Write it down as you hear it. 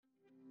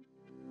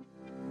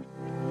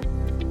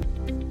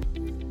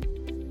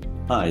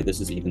Hi,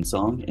 this is Ethan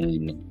Song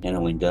and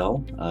Anna Lindell,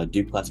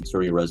 Duke Plastic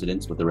Surgery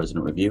residents with the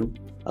Resident Review,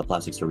 a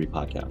plastic surgery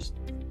podcast.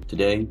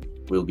 Today,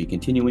 we'll be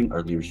continuing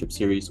our leadership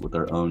series with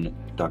our own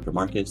Dr.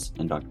 Marcus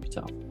and Dr.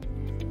 Patel.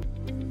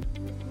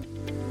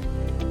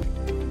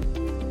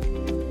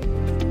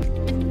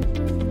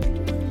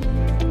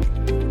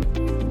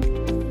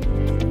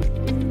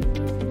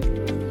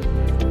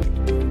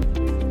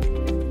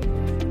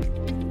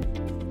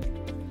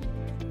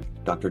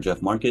 Dr.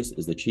 Jeff Marcus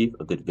is the chief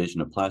of the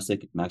Division of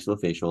Plastic,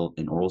 Maxillofacial,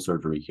 and Oral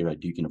Surgery here at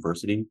Duke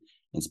University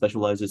and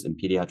specializes in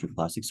pediatric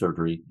plastic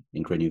surgery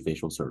and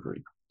craniofacial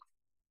surgery.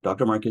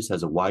 Dr. Marcus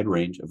has a wide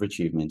range of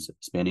achievements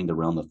spanning the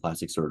realm of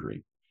plastic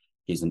surgery.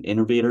 He's an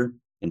innovator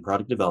in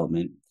product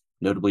development,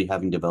 notably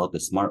having developed a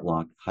smart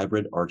lock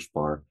hybrid arch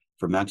bar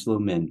for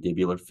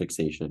maxillomandibular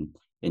fixation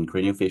in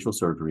craniofacial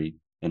surgery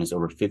and has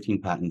over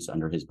 15 patents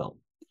under his belt.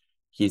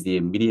 He's the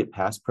immediate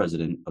past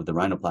president of the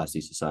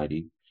Rhinoplasty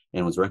Society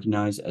and was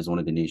recognized as one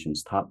of the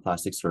nation's top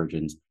plastic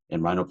surgeons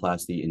in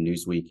rhinoplasty in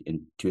Newsweek in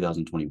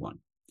 2021.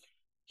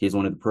 He is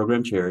one of the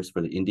program chairs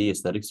for the Indy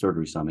Aesthetic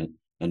Surgery Summit,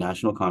 a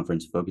national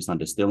conference focused on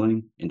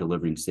distilling and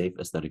delivering safe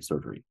aesthetic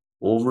surgery.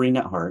 Wolverine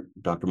at heart,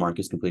 Dr.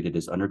 Marcus completed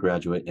his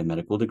undergraduate and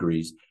medical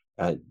degrees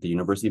at the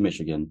University of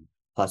Michigan,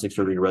 plastic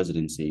surgery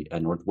residency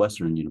at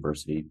Northwestern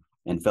University,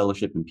 and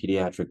fellowship in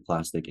pediatric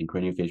plastic and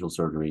craniofacial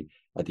surgery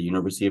at the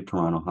University of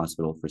Toronto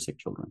Hospital for Sick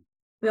Children.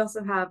 We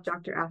also have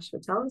Dr.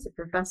 Patel, who's a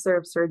professor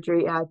of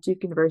surgery at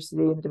Duke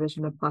University in the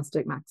Division of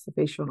Plastic,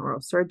 Maxillofacial, and Oral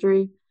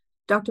Surgery.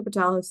 Dr.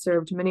 Patel has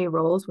served many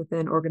roles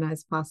within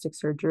organized plastic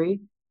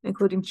surgery,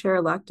 including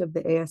chair-elect of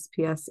the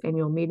ASPS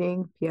annual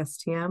meeting,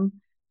 PSTM,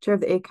 chair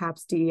of the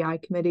ACAPS DEI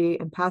committee,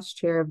 and past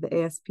chair of the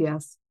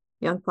ASPS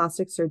Young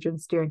Plastic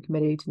Surgeons Steering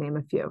Committee, to name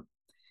a few.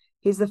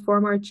 He's the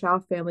former Chow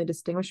Family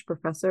Distinguished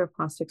Professor of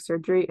Plastic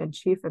Surgery and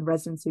Chief and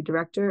Residency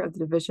Director of the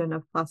Division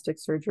of Plastic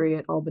Surgery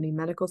at Albany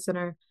Medical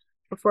Center,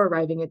 before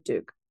arriving at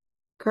Duke.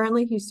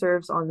 Currently, he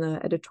serves on the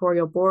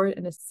editorial board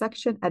and is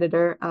section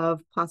editor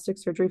of Plastic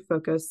Surgery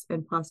Focus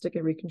in Plastic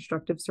and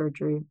Reconstructive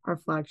Surgery, our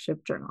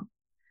flagship journal.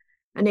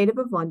 A native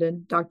of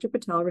London, Dr.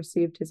 Patel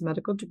received his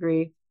medical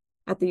degree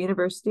at the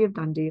University of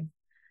Dundee,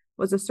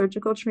 was a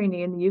surgical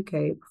trainee in the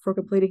UK before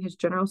completing his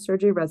general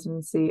surgery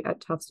residency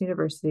at Tufts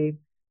University,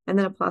 and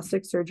then a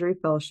plastic surgery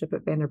fellowship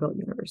at Vanderbilt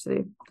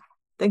University.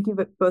 Thank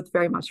you both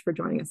very much for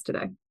joining us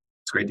today.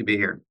 It's great to be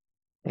here.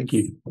 Thank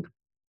you.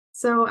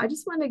 So I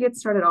just wanted to get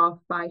started off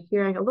by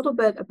hearing a little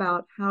bit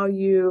about how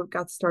you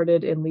got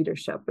started in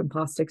leadership in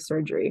plastic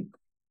surgery.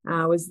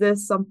 Was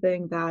this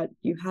something that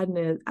you had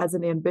as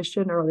an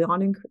ambition early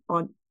on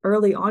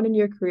in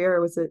your career,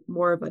 or was it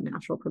more of a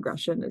natural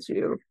progression as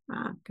you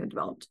kind of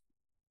developed?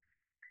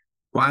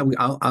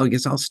 Well, I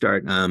guess I'll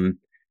start.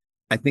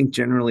 I think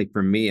generally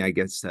for me, I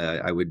guess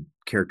I would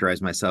characterize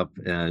myself,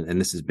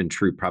 and this has been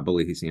true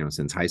probably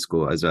since high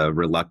school, as a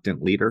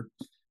reluctant leader.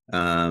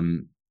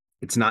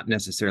 It's not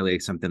necessarily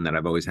something that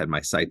I've always had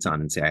my sights on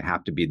and say, I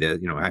have to be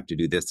I have to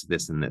do this,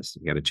 this, and this.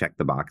 You got to check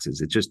the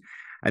boxes. It's just,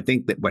 I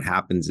think that what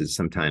happens is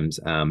sometimes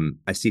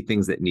I see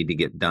things that need to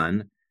get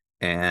done,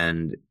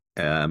 and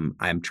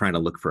I'm trying to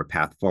look for a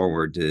path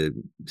forward to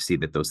see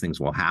that those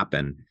things will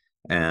happen.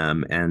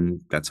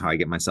 And that's how I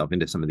get myself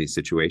into some of these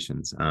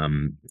situations.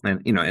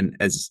 And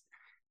as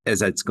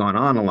it's gone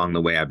on along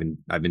the way,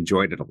 I've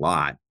enjoyed it a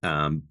lot.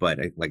 But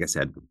like I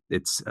said,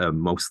 it's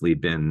mostly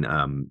been,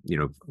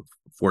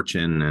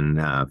 fortune,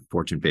 and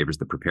fortune favors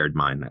the prepared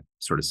mind, that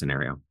sort of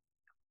scenario.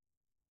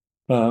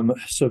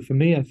 So for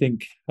me, I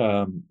think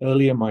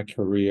early in my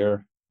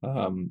career,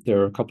 there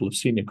are a couple of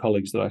senior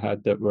colleagues that I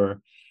had that were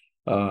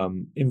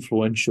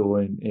influential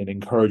in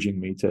encouraging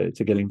me to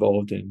get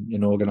involved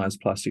in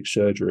organized plastic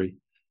surgery.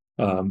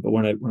 But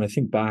when I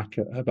think back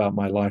about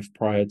my life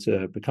prior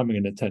to becoming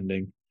an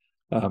attending,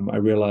 I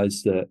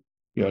realized that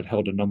I'd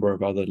held a number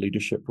of other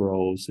leadership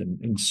roles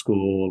in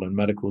school and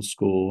medical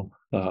school,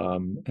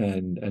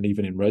 and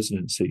even in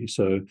residency.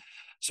 So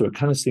it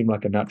kind of seemed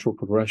like a natural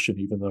progression,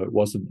 even though it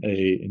wasn't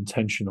a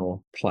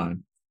intentional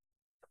plan.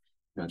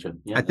 Gotcha.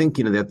 Yeah. I think,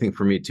 the other thing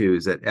for me too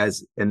is that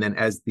as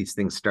these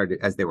things started,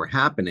 as they were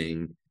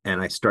happening,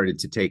 and I started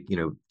to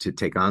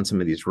take on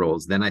some of these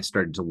roles, then I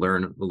started to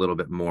learn a little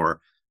bit more.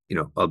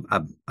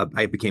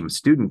 I became a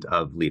student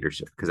of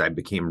leadership because I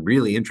became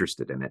really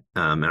interested in it,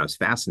 and I was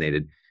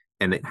fascinated.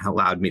 And it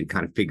allowed me to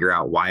kind of figure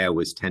out why I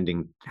was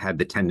had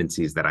the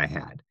tendencies that I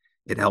had.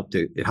 It helped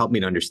me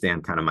to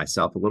understand kind of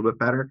myself a little bit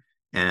better.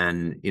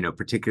 And,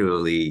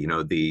 particularly,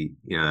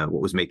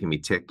 what was making me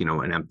tick,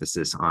 an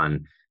emphasis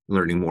on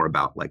learning more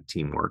about like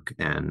teamwork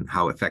and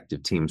how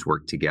effective teams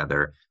work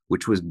together,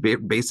 which was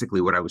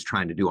basically what I was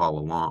trying to do all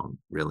along,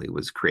 really,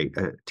 was create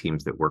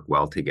teams that work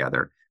well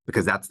together,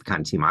 because that's the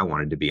kind of team I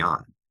wanted to be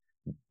on.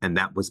 And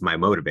that was my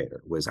motivator,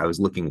 was I was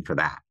looking for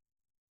that.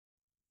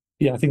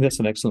 Yeah, I think that's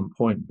an excellent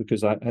point,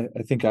 because I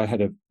think I had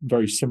a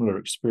very similar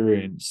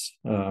experience,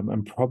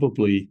 and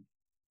probably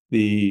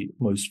the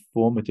most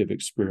formative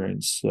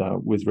experience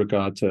with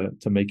regard to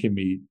making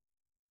me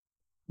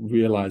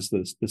realized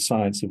the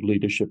science of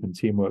leadership and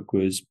teamwork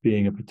was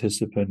being a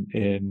participant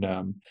in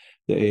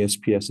the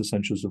ASPS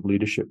Essentials of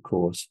Leadership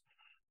course.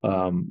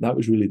 That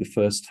was really the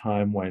first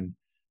time when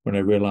I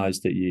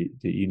realized that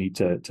you need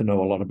to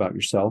know a lot about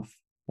yourself,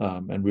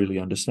 and really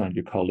understand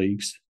your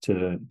colleagues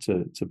to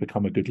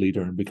become a good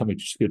leader and become a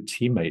good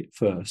teammate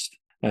first.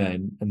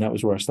 And that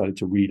was where I started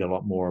to read a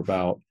lot more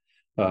about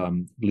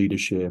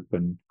leadership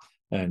and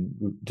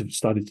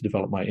started to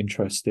develop my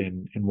interest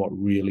in what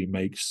really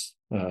makes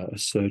a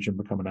surgeon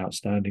become an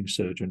outstanding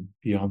surgeon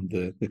beyond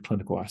the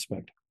clinical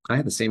aspect. I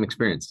had the same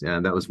experience.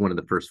 That was one of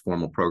the first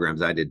formal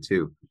programs I did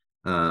too.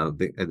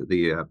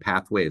 The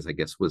Pathways, I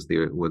guess, was the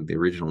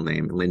original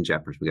name. Lynn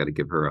Jeffers, we got to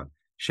give her a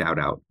shout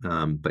out.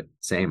 But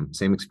same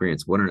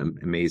experience. What an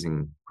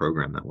amazing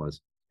program that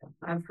was.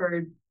 I've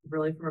heard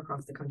really from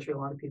across the country, a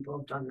lot of people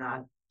have done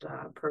that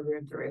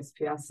program through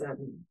ASPS,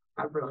 and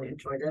I've really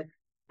enjoyed it.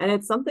 And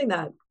it's something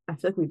that I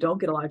feel like we don't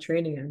get a lot of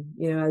training in.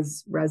 You know,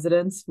 as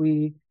residents,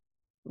 we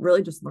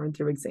really just learn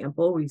through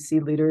example. We see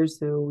leaders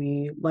who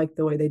we like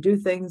the way they do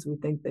things. We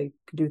think they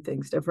could do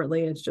things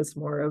differently. It's just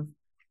more of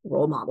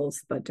role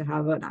models, but to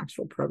have an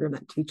actual program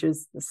that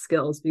teaches the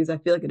skills, because I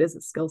feel like it is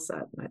a skill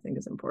set, and I think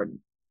is important.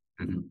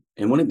 Mm-hmm.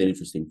 And one of the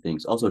interesting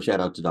things, also shout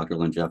out to Dr.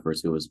 Lynn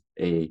Jeffers, who was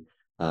a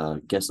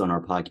guest on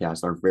our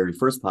podcast, our very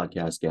first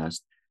podcast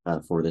guest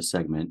for this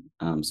segment.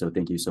 So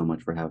thank you so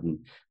much for having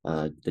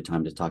the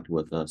time to talk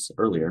with us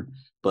earlier.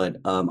 But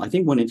I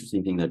think one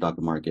interesting thing that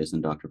Dr. Marcus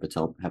and Dr.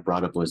 Patel have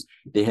brought up was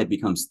they had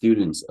become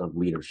students of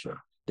leadership.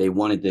 They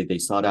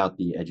sought out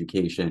the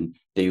education,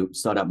 they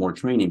sought out more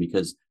training,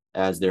 because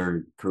as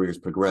their careers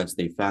progressed,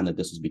 they found that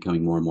this was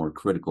becoming more and more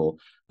critical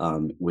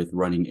with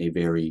running a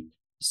very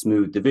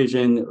smooth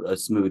division, a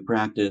smooth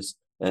practice,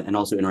 and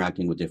also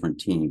interacting with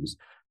different teams.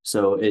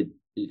 So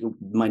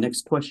my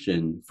next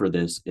question for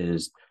this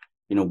is,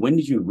 when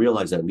did you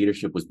realize that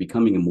leadership was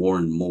becoming more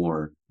and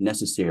more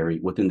necessary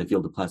within the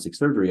field of plastic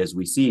surgery, as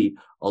we see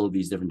all of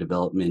these different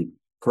development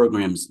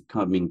programs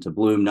coming to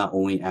bloom, not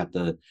only at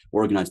the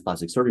organized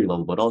plastic surgery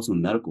level, but also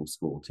in medical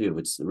school too?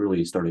 It's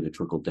really started to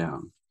trickle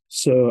down.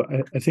 So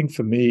I think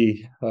for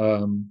me,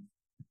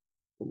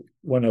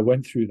 when I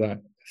went through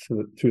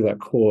that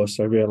course,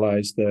 I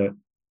realized that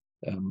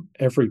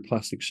every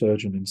plastic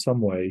surgeon in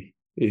some way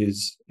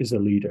is a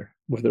leader,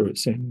 whether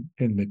it's in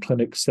the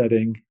clinic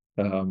setting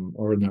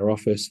or in their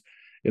office,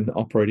 in the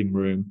operating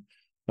room.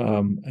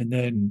 And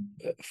then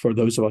for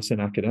those of us in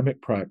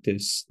academic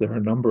practice, there are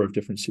a number of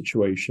different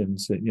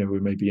situations that, we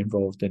may be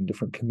involved in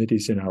different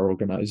committees in our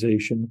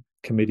organization,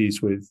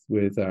 committees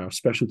with our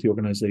specialty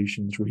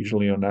organizations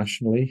regionally or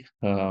nationally,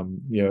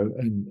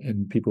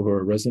 and people who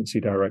are residency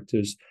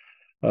directors,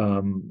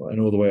 and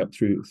all the way up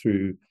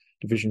through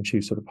division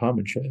chiefs or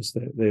department chairs.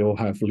 They all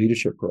have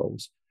leadership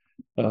roles.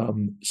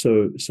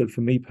 So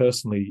for me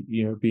personally,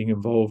 being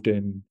involved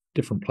in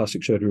different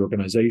plastic surgery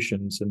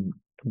organizations and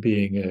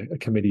being a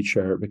committee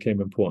chair, it became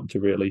important to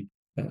really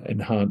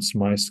enhance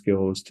my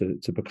skills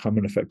to become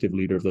an effective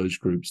leader of those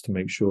groups, to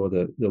make sure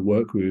that the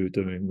work we were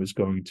doing was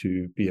going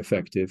to be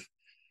effective,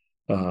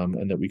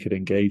 and that we could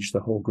engage the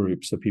whole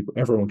group so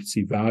everyone could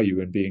see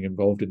value in being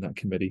involved in that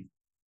committee.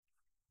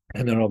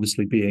 And then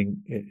obviously being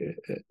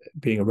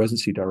a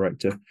residency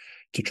director,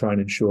 to try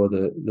and ensure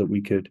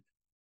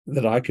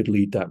that I could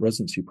lead that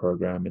residency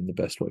program in the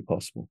best way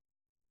possible.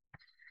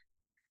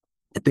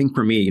 I think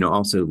for me,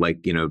 also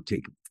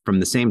take from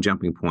the same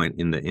jumping point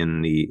in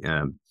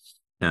the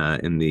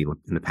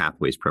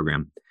Pathways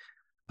program.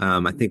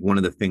 I think one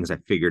of the things I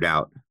figured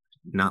out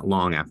not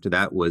long after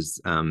that was,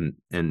 and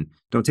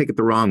don't take it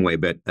the wrong way,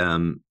 but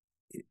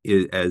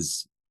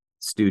as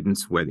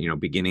students, whether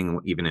beginning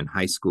even in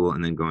high school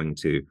and then going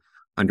to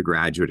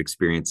undergraduate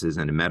experiences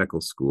and in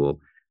medical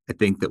school, I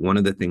think that one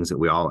of the things that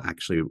we all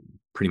actually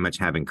pretty much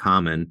have in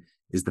common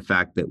is the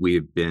fact that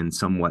we've been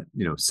somewhat,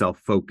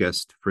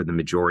 self-focused for the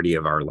majority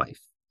of our life.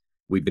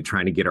 We've been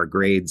trying to get our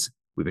grades.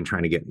 We've been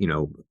trying to get,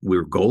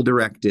 we're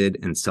goal-directed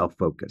and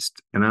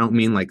self-focused. And I don't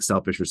mean like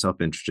selfish or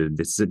self-interested.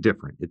 This is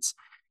different. It's,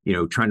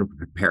 trying to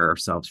prepare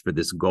ourselves for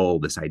this goal,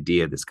 this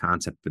idea, this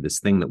concept, for this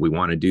thing that we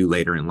want to do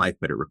later in life,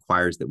 but it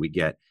requires that we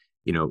get,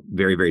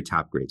 very, very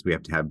top grades. We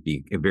have to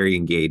be very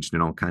engaged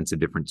in all kinds of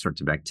different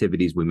sorts of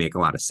activities. We make a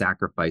lot of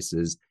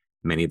sacrifices.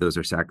 Many of those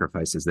are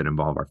sacrifices that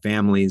involve our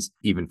families,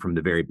 even from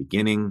the very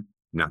beginning,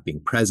 not being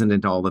present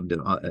at all of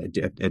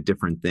at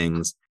different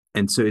things.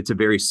 And so it's a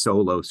very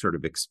solo sort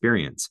of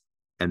experience.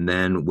 And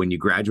then when you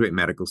graduate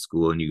medical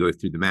school and you go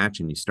through the match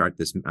and you start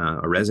this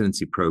a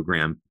residency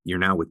program, you're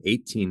now with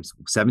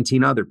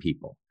 17 other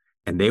people,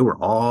 and they were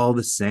all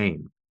the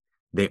same.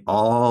 They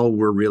all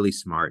were really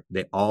smart.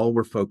 They all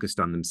were focused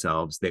on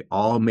themselves. They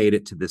all made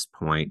it to this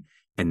point.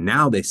 And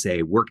now they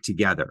say, work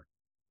together.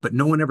 But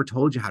no one ever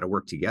told you how to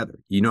work together.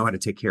 You know how to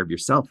take care of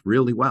yourself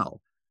really well,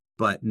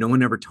 but no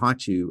one ever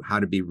taught you how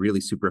to be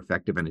really super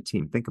effective in a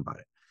team. Think about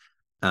it.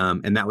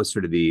 And that was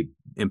sort of the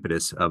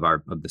impetus of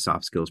the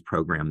soft skills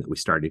program that we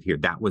started here.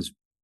 That was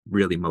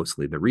really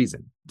mostly the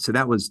reason. So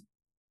that was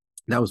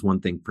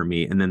one thing for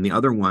me. And then the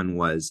other one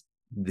was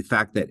the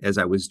fact that as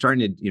I was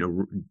starting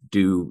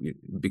to,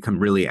 become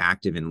really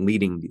active in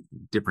leading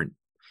different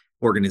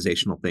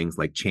organizational things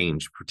like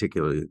change,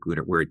 particularly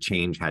where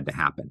change had to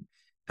happen.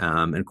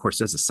 And of course,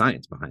 there's a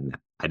science behind that.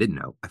 I didn't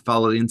know. I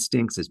followed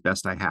instincts as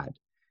best I had.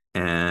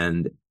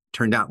 And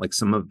turned out like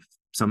some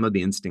of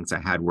the instincts I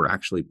had were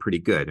actually pretty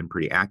good and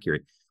pretty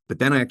accurate. But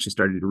then I actually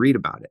started to read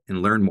about it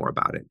and learn more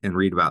about it and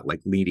read about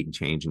like leading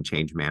change and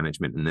change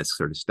management and this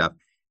sort of stuff.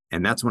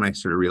 And that's when I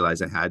sort of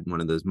realized I had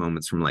one of those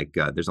moments from like,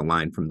 there's a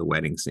line from The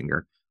Wedding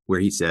Singer where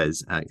he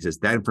says,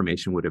 that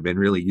information would have been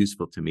really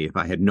useful to me if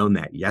I had known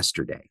that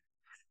yesterday.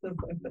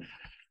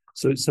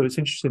 So it's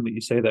interesting that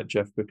you say that,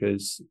 Jeff,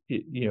 because,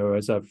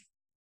 as I've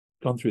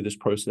gone through this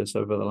process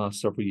over the last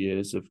several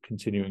years of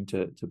continuing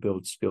to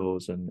build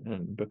skills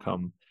and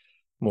become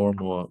more and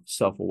more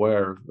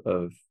self-aware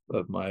of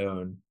my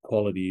own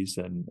qualities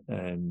and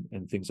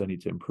things I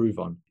need to improve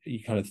on,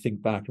 you kind of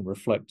think back and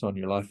reflect on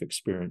your life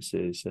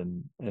experiences,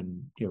 and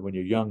when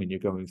you're young and you're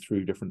going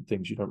through different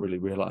things, you don't really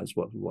realize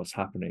what's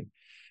happening.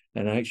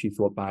 And I actually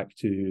thought back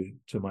to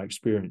my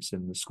experience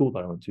in the school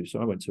that I went to. So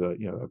I went to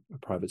a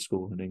private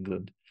school in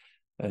England,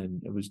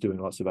 and it was doing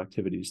lots of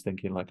activities,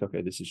 thinking like,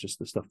 okay, this is just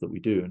the stuff that we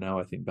do. And now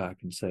I think back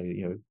and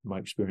say, my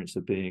experience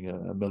of being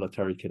a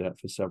military cadet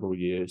for several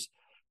years,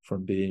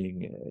 from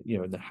being,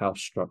 in the house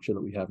structure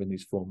that we have in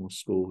these formal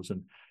schools,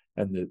 and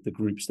the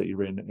groups that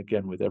you're in,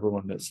 again, with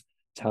everyone that's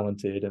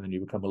talented, and then you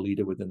become a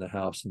leader within the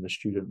house, and the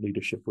student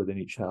leadership within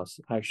each house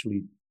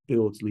actually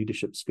builds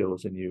leadership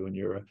skills in you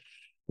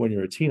when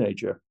you're a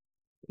teenager.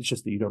 It's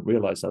just that you don't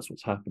realize that's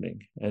what's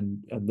happening.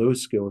 And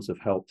those skills have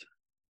helped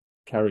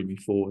carry me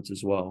forwards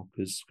as well,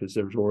 because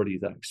there's already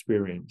that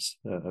experience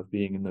of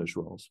being in those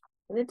roles.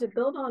 And then to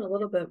build on a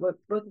little bit, what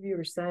both of you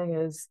were saying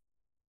is,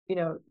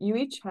 you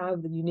each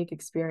have the unique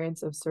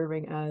experience of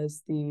serving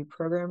as the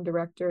program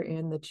director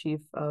and the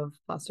chief of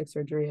plastic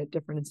surgery at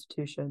different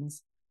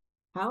institutions.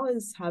 How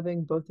has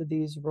having both of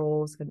these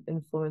roles kind of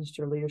influenced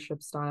your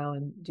leadership style?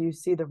 And do you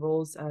see the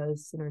roles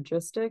as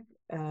synergistic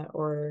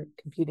or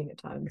competing at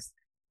times?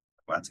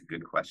 Well, that's a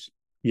good question.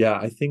 Yeah,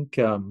 I think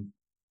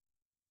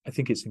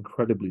it's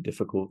incredibly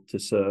difficult to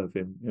serve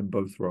in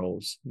both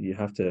roles. You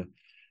have to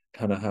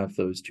kind of have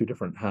those two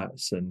different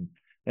hats and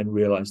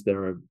realize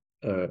there are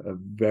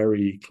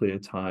very clear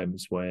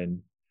times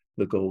when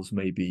the goals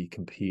may be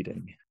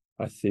competing.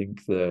 I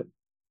think that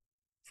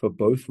for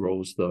both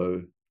roles,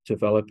 though,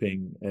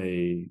 developing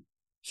a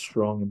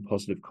strong and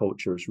positive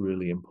culture is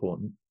really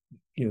important.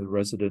 The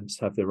residents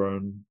have their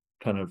own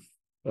kind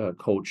of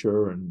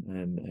culture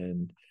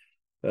and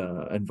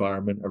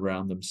environment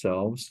around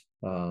themselves,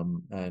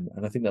 and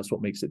I think that's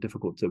what makes it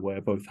difficult to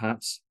wear both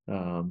hats,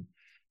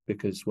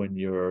 because when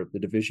you're the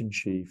division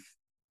chief,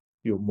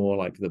 you're more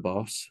like the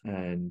boss,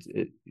 and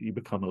you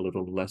become a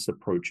little less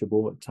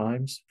approachable at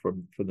times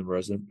from the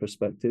resident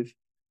perspective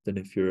than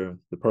if you're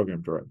the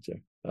program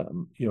director.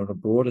 On a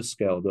broader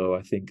scale, though,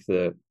 I think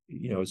that,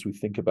 as we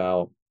think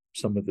about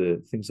some of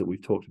the things that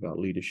we've talked about,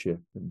 leadership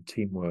and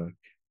teamwork,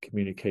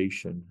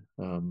 communication,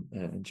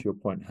 and to your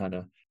point,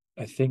 Hannah,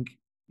 I think,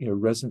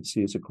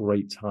 residency is a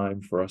great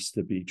time for us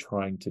to be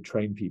trying to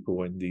train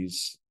people in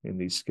these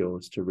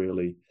skills to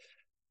really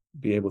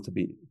be able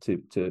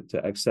to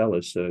excel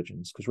as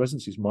surgeons, because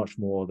residency is much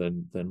more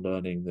than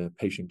learning the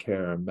patient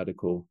care and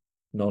medical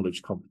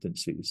knowledge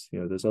competencies.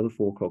 There's other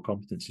 4 core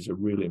competencies are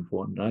really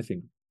important. And I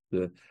think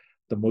the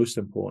most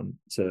important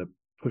to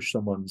push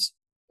someone's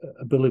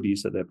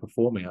abilities that they're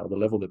performing at, or the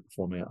level they're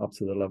performing at, up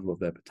to the level of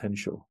their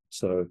potential.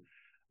 So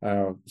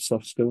our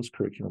soft skills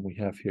curriculum we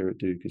have here at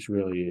Duke is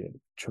really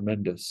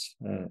tremendous,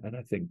 and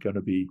I think going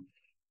to be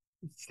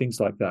things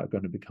like that are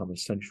going to become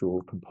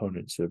essential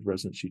components of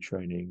residency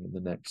training in the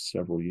next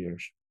several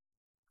years.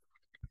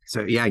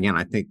 So yeah, again,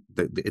 I think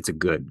that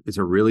it's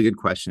a really good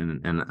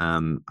question,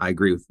 and I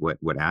agree with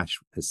what Ash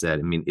has said.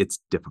 I mean, it's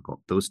difficult.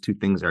 Those two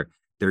things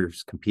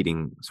there's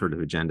competing sort of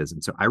agendas,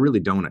 and so I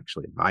really don't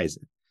actually advise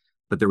it.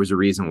 But there was a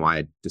reason why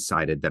I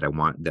decided that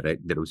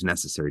it was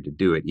necessary to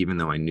do it, even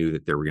though I knew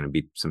that there were going to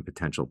be some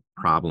potential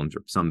problems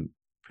or some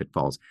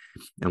pitfalls.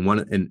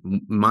 And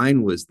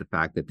mine was the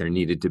fact that there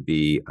needed to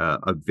be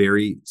a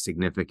very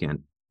significant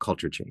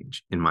culture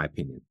change, in my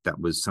opinion. That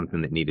was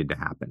something that needed to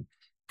happen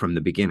from the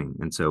beginning.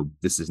 And so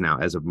this is now,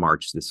 as of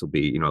March, this will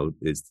be,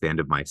 it's the end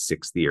of my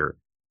 6th year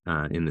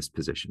in this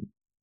position.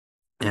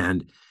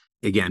 And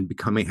again,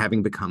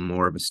 having become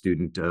more of a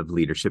student of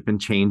leadership and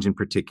change in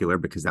particular,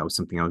 because that was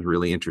something I was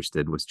really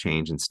interested was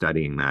change and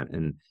studying that.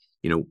 And,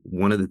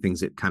 one of the things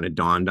that kind of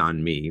dawned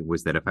on me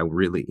was that if I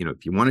really,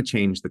 if you want to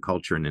change the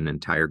culture in an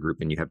entire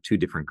group, and you have 2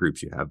 different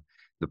groups, you have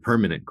the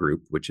permanent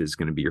group, which is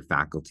going to be your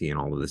faculty and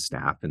all of the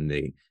staff and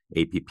the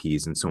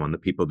APPs and so on, the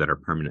people that are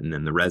permanent, and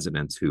then the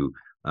residents who,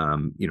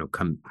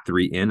 come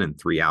 3 in and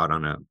 3 out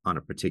on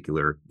a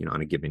particular,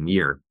 on a given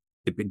year.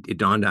 It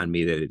dawned on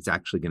me that it's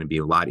actually going to be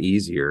a lot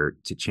easier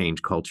to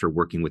change culture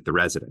working with the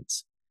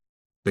residents,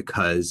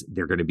 because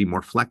they're going to be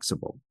more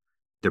flexible.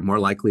 They're more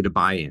likely to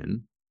buy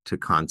in to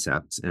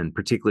concepts, and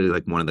particularly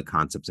like one of the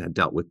concepts that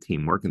dealt with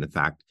teamwork and the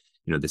fact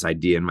this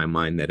idea in my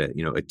mind that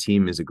a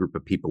team is a group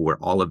of people where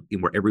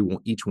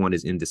each one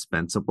is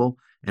indispensable,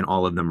 and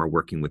all of them are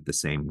working with the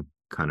same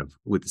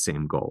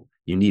goal.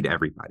 You need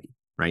everybody,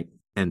 right?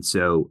 And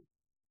so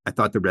I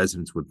thought the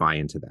residents would buy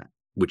into that,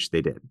 which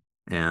they did.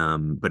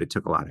 But it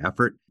took a lot of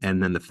effort.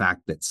 And then the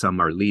fact that some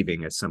are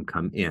leaving as some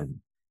come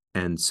in.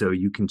 And so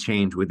you can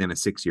change within a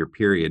 6-year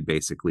period.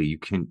 Basically, you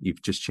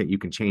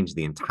can change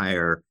the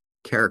entire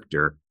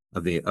character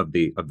of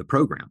the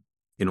program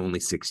in only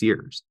 6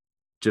 years.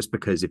 Just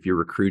because if you're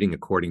recruiting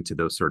according to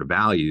those sort of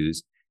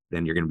values,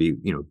 then you're going to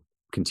be,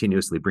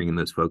 continuously bringing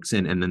those folks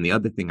in. And then the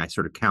other thing I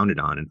sort of counted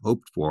on and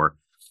hoped for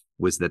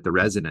was that the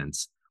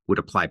residents would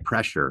apply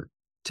pressure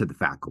to the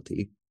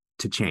faculty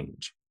to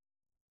change.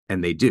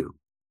 And they do.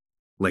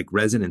 Like,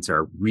 residents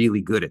are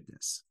really good at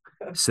this.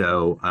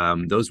 So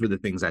those were the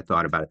things I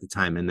thought about at the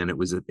time. And then it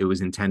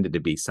was intended to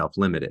be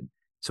self-limited.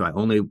 So I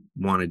only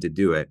wanted to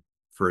do it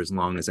for as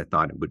long as I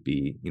thought it would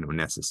be,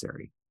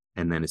 necessary.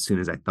 And then as soon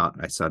as I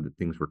saw that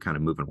things were kind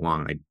of moving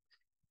along, I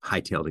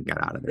hightailed and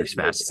got out of there as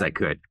fast as I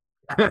could.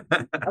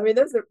 I mean,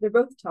 they're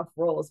both tough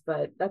roles,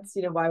 but that's,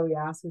 why we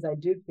ask, is I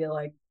do feel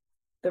like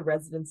the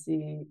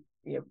residency,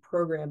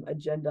 program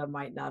agenda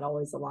might not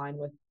always align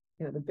with,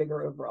 the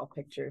bigger overall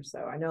picture. So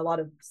I know a lot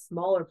of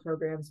smaller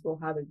programs will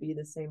have it be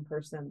the same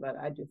person, but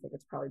I do think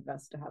it's probably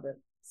best to have it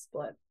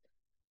split.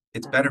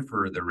 It's better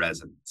for the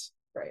residents.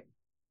 Right.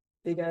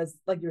 Because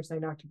like you were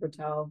saying, Dr.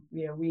 Patel,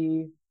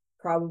 we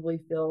probably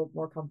feel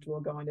more comfortable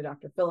going to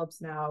Dr.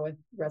 Phillips now with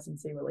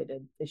residency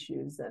related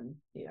issues. And,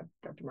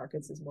 Dr.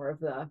 Marcus is more of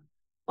the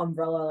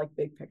umbrella, like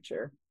big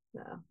picture.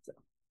 So.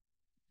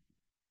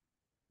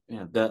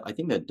 Yeah, I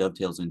think that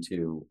dovetails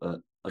into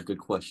a good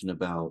question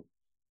about,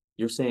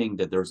 you're saying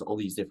that there's all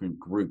these different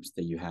groups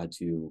that you had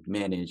to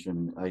manage.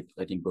 And I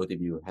think both of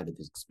you had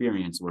this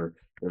experience where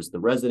there's the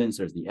residents,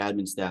 there's the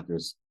admin staff,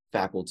 there's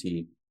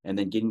faculty, and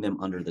then getting them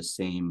under the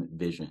same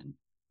vision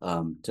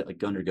to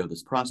undergo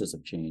this process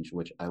of change,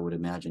 which I would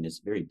imagine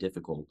is very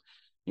difficult.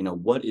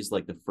 What is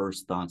like the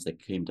first thoughts that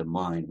came to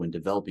mind when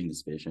developing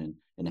this vision,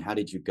 and how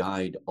did you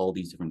guide all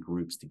these different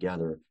groups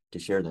together to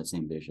share that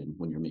same vision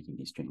when you're making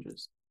these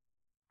changes?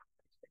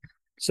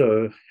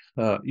 So,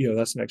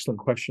 that's an excellent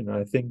question.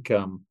 I think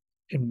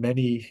in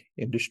many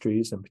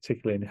industries, and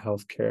particularly in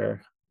healthcare,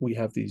 we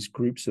have these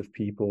groups of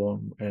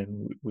people,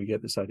 and we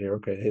get this idea,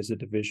 okay, here's a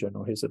division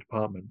or here's a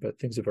department, but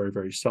things are very,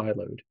 very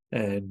siloed.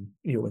 And,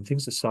 when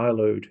things are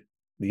siloed,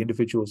 the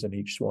individuals in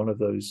each one of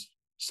those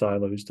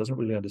silos doesn't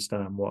really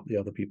understand what the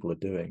other people are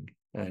doing.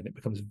 And it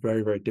becomes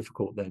very, very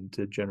difficult then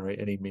to generate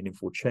any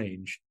meaningful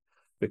change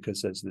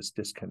because there's this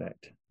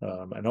disconnect.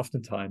 And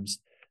oftentimes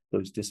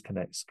those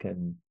disconnects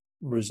can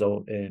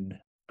result in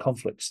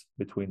conflicts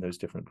between those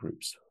different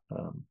groups.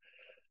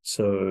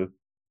 So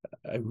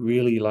I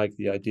really like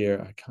the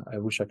idea. I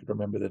wish I could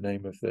remember the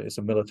name of it. It's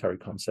a military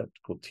concept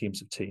called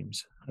teams of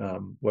teams,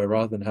 where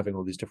rather than having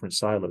all these different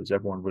silos,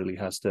 everyone really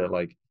has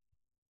to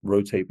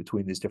rotate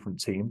between these different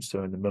teams.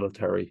 So in the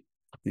military,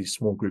 these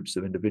small groups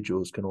of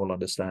individuals can all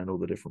understand all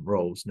the different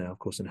roles. Now, of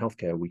course, in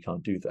healthcare, we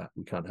can't do that.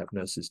 We can't have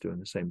nurses doing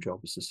the same job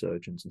as the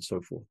surgeons and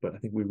so forth. But I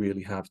think we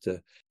really have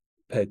to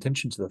pay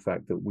attention to the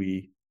fact that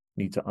we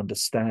need to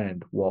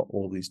understand what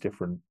all these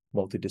different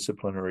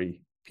multidisciplinary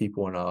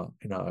people in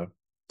our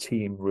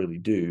team really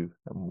do,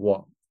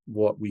 and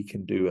what we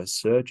can do as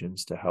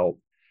surgeons to help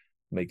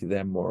make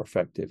them more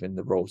effective in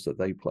the roles that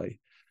they play,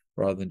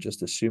 rather than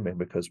just assuming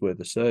because we're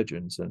the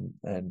surgeons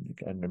and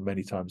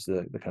many times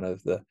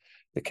the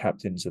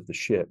captains of the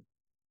ship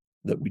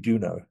that we do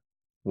know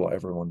what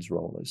everyone's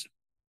role is.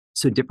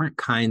 So different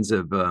kinds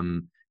of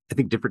I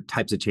think different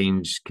types of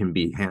change can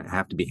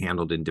have to be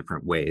handled in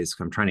different ways.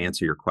 I'm trying to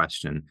answer your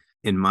question.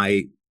 In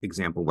my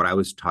example, what I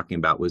was talking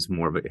about was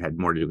had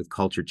more to do with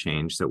culture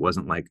change. So it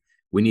wasn't like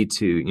we need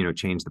to,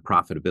 change the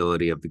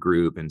profitability of the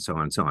group and so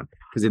on and so on.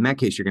 Because in that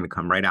case, you're going to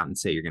come right out and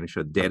say, you're going to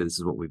show the data. This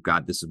is what we've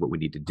got. This is what we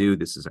need to do.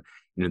 This is,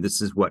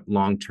 this is what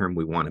long-term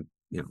we want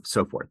to,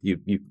 so forth.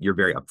 You're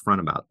very upfront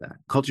about that.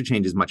 Culture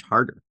change is much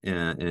harder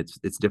and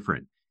it's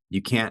different.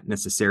 You can't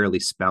necessarily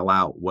spell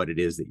out what it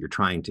is that you're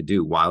trying to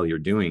do while you're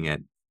doing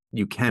it.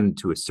 You can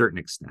to a certain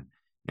extent.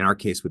 In our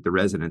case with the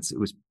residents, it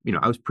was,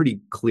 I was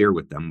pretty clear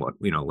with them what,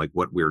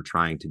 what we were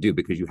trying to do,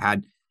 because you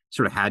had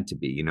to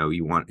be,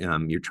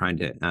 you're trying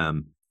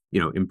to,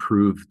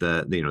 improve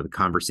the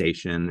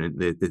conversation and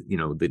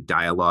the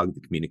dialogue,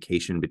 the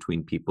communication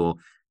between people,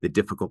 the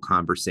difficult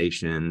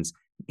conversations,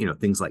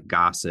 things like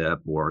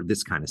gossip or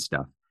this kind of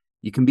stuff.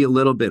 You can be a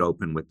little bit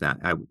open with that,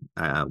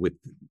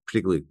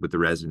 particularly with the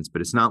residents,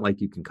 but it's not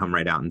like you can come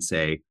right out and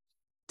say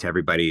to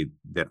everybody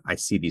that I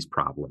see these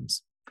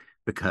problems,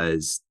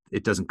 because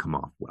it doesn't come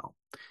off well.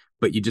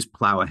 But you just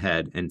plow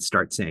ahead and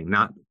start saying,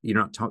 you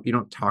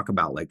don't talk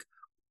about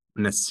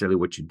necessarily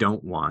what you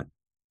don't want.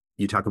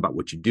 You talk about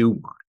what you do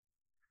want.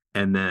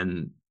 And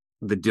then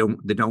the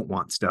don't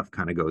want stuff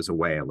kind of goes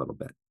away a little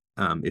bit.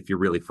 If you're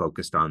really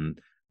focused on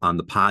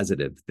the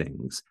positive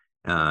things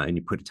and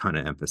you put a ton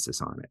of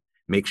emphasis on it,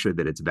 make sure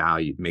that it's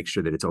valued, make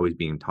sure that it's always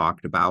being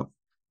talked about.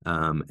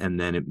 And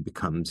then it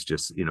becomes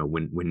just,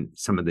 when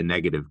some of the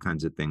negative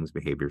kinds of things,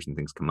 behaviors and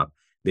things come up,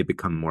 they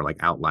become more like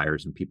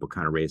outliers and people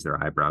kind of raise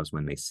their eyebrows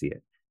when they see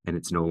it, and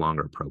it's no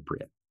longer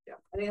appropriate. Yeah,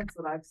 I think that's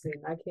what I've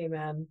seen. I came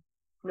in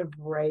kind of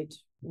right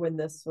when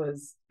this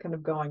was kind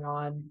of going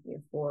on,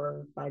 4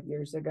 or 5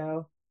 years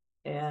ago,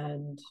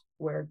 and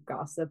where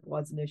gossip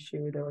was an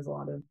issue. There was a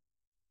lot of,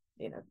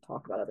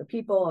 talk about other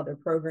people, other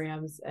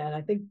programs. And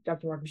I think,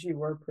 Dr. Marcus, you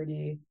were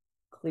pretty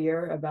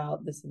clear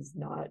about this is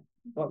not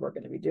what we're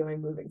going to be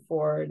doing moving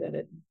forward.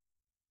 And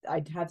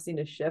I have seen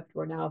a shift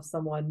where now if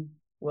someone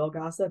will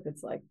gossip,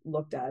 it's like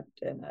looked at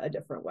in a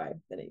different way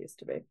than it used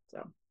to be.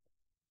 So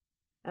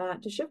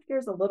to shift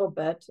gears a little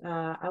bit,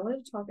 I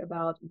wanted to talk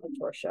about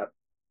mentorship.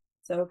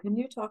 So can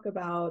you talk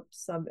about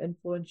some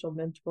influential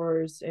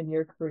mentors in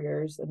your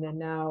careers, and then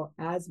now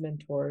as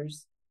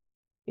mentors,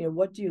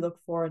 what do you look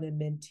for in a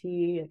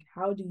mentee? Like,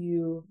 how do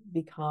you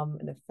become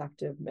an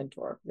effective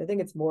mentor? I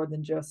think it's more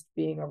than just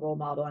being a role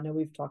model. I know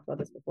we've talked about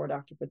this before,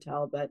 Dr.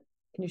 Patel, but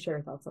can you share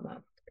your thoughts on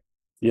that?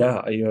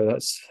 Yeah,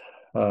 that's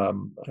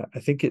I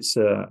think it's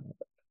a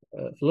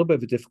little bit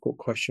of a difficult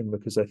question,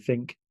 because I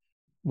think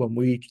when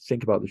we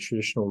think about the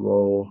traditional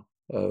role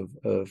of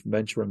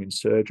mentoring in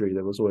surgery,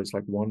 there was always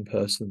like one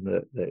person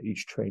that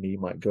each trainee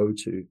might go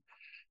to.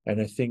 And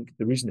I think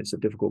the reason it's a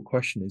difficult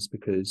question is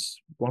because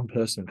one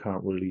person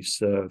can't really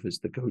serve as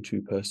the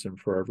go-to person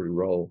for every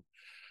role.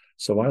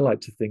 So I like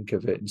to think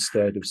of it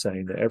instead of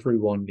saying that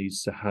everyone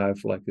needs to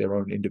have like their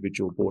own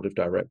individual board of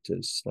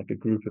directors, like a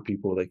group of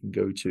people they can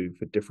go to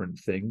for different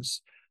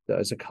things that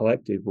as a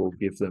collective will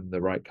give them the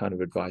right kind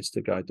of advice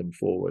to guide them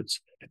forwards,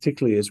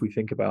 particularly as we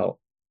think about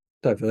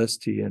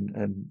diversity and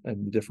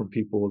the different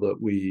people that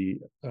we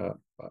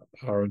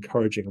are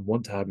encouraging and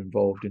want to have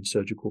involved in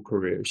surgical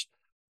careers.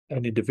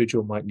 An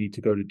individual might need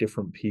to go to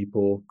different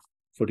people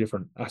for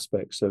different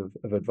aspects of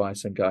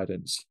advice and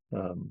guidance.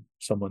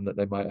 Someone that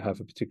they might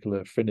have a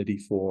particular affinity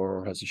for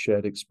or has a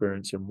shared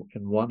experience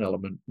in one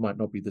element might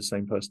not be the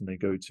same person they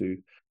go to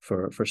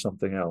for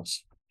something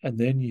else. And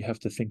then you have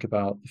to think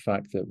about the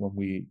fact that when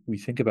we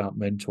think about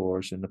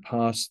mentors in the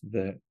past,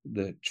 the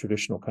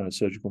traditional kind of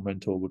surgical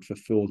mentor would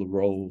fulfill the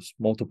roles,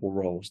 multiple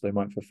roles. They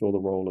might fulfill the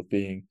role of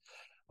being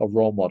a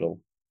role model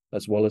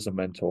as well as a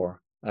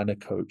mentor and a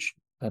coach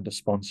and a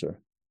sponsor.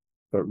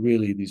 But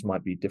really, these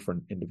might be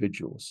different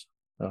individuals.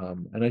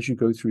 And as you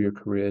go through your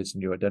careers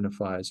and you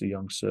identify as a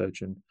young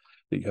surgeon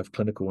that you have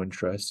clinical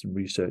interests and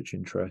research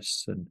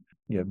interests, and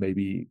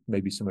maybe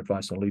some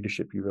advice on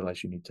leadership, you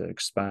realize you need to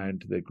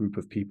expand the group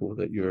of people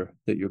that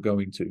you're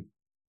going to.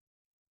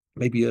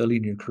 Maybe early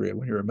in your career,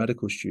 when you're a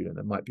medical student,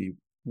 there might be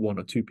 1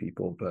 or 2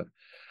 people, but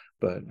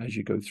as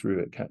you go through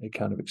it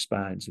kind of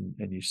expands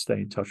and you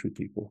stay in touch with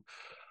people.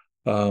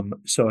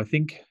 So I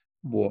think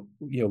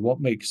what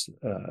makes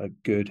a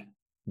good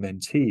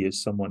mentee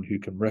is someone who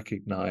can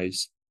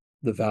recognize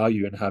the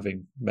value in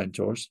having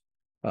mentors,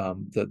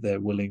 that they're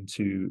willing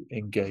to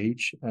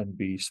engage and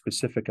be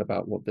specific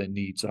about what their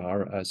needs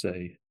are as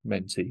a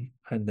mentee,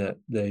 and that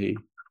they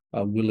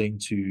are willing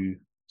to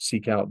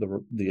seek out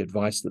the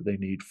advice that they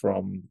need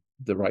from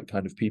the right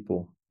kind of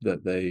people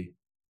that they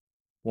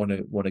want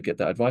to get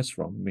that advice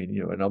from. I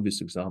mean, an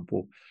obvious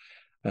example,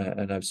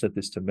 and I've said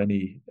this to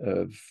many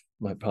of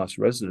my past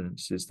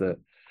residents, is that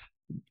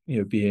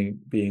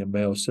being a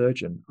male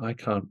surgeon, I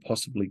can't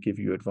possibly give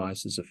you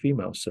advice as a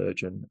female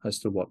surgeon as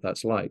to what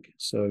that's like.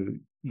 So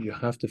you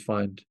have to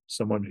find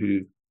someone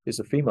who is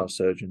a female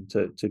surgeon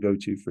to go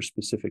to for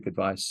specific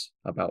advice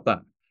about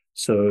that.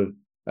 So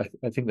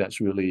I think that's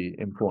really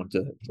important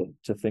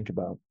to think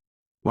about.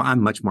 Well,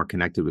 I'm much more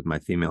connected with my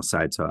female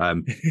side, so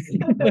I'm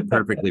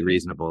perfectly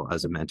reasonable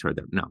as a mentor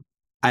there. No,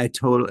 I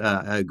totally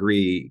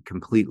agree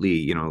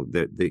completely.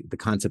 The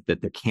concept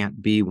that there can't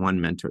be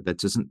one mentor, that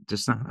just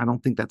not, I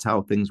don't think that's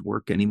how things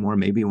work anymore.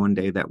 Maybe one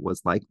day that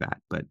was like that.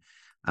 But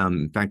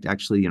in fact,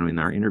 actually, in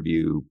our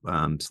interview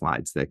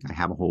slides, that I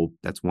have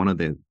that's one of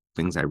the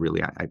things that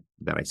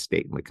I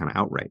state like kind of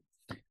outright,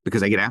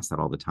 because I get asked that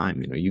all the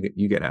time.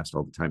 You get asked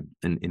all the time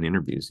in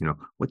interviews,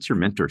 what's your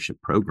mentorship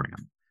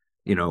program?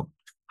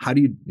 How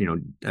do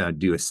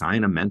you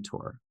assign a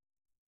mentor?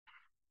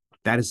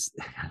 That is,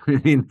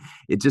 I mean,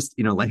 it just,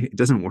 it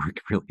doesn't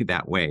work really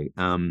that way.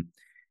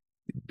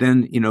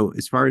 Then,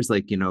 as far as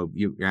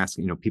you're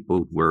asking, people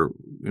who were,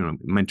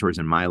 mentors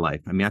in my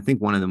life. I mean, I think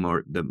one of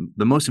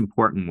the most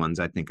important ones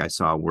I think I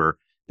saw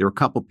there were a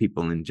couple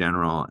people in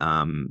general,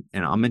 and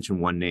I'll mention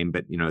one name,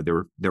 but,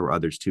 there were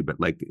others too, but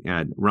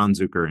Ron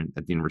Zucker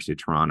at the University of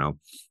Toronto,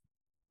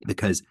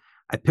 because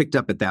I picked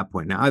up at that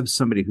point. Now, I was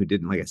somebody who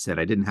didn't, like I said,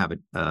 I didn't have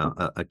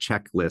a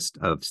checklist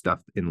of stuff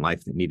in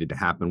life that needed to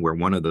happen, where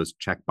one of those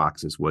check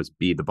boxes was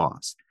be the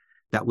boss.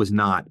 That was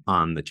not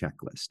on the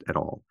checklist at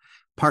all,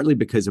 partly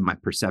because of my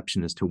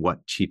perception as to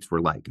what chiefs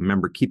were like.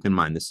 Remember, keep in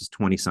mind, this is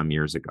 20 some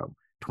years ago,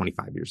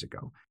 25 years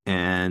ago.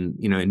 And,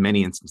 in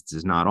many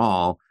instances, not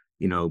all,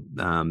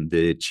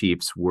 the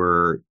chiefs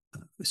were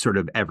sort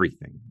of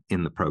everything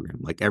in the program,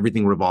 like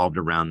everything revolved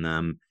around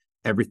them,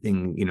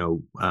 everything,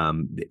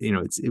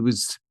 it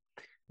was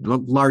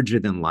larger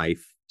than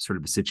life sort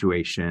of a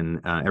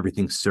situation.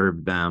 Everything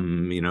served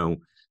them,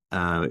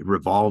 it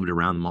revolved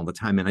around them all the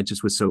time. And it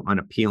just was so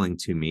unappealing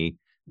to me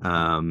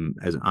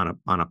as on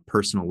a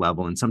personal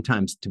level. And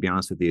sometimes, to be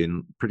honest with you,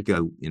 in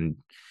particular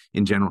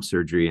in general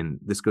surgery, and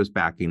this goes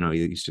back, you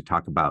used to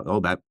talk about,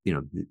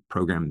 the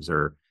programs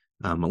are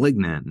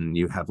malignant, and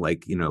you have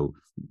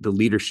the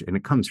leadership, and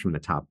it comes from the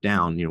top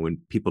down, when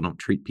people don't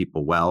treat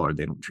people well or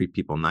they don't treat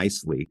people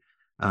nicely.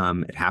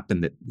 It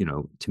happened that,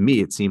 to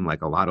me, it seemed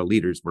like a lot of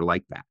leaders were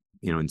like that,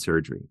 in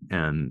surgery.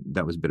 And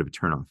that was a bit of a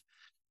turnoff.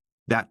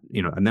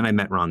 And then I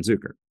met Ron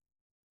Zucker,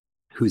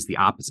 who's the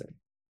opposite.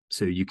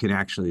 So you can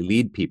actually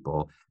lead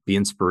people, be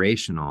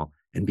inspirational,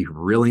 and be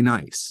really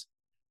nice.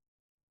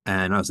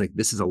 And I was like,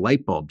 this is a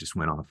light bulb just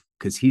went off,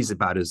 because he's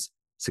about as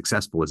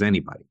successful as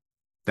anybody.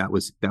 That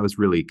was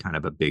really kind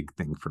of a big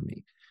thing for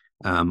me.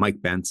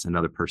 Mike Bent's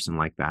another person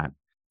like that.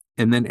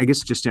 And then I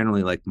guess just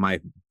generally, like, my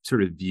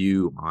sort of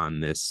view on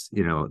this,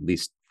 at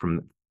least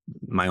from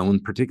my own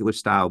particular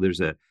style, there's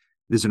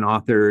an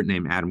author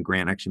named Adam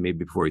Grant. Actually,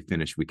 maybe before we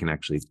finish,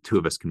 two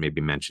of us can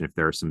maybe mention if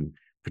there are some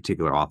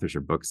particular authors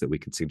or books that we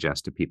could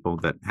suggest to people.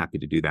 That happy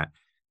to do that.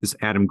 This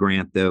Adam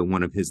Grant, though,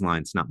 one of his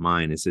lines, not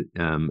mine, is that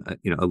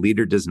a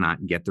leader does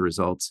not get the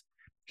results.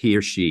 He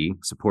or she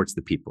supports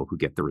the people who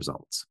get the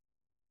results.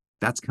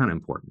 That's kind of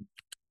important.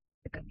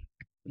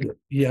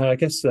 Yeah, I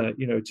guess to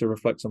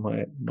reflect on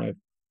my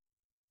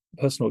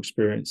personal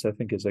experience, I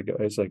think as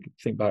I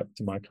think back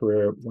to my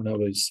career when I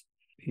was,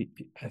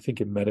 I think,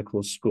 in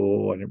medical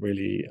school, I didn't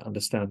really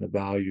understand the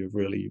value of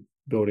really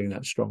building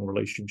that strong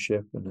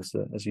relationship, and as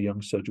a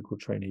young surgical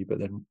trainee. But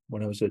then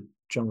when I was a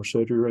general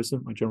surgery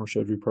resident, my general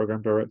surgery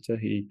program director,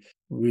 he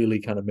really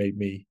kind of made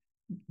me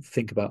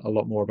think about a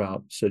lot more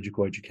about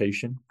surgical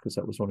education, because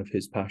that was one of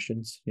his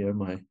passions.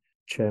 My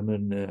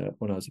chairman,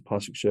 when I was a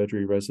plastic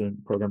surgery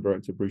resident, program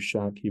director Bruce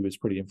Shack, he was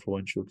pretty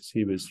influential, because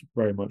he was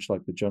very much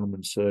like the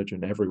gentleman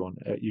surgeon. Everyone,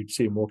 you'd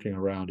see him walking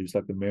around, he was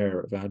like the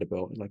mayor of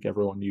Vanderbilt, like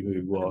everyone knew who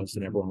he was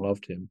and everyone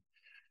loved him.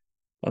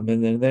 And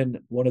then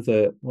one of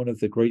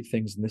the great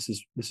things, and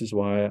this is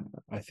why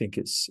I think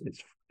it's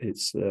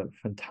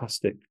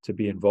fantastic to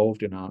be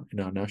involved in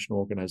our national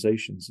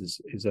organizations,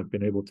 is I've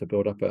been able to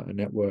build up a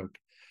network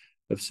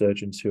of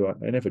surgeons who I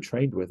never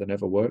trained with, I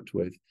never worked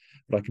with,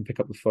 but I can pick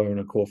up the phone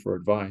and call for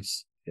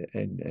advice,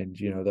 and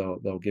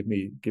they'll give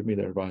me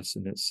their advice,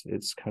 and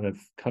it's kind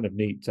of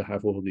neat to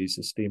have all these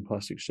esteemed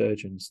plastic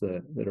surgeons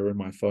that are in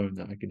my phone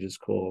that I can just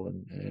call,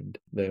 and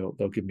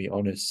they'll give me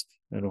honest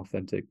and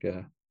authentic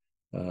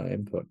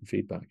input and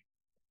feedback.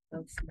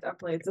 That's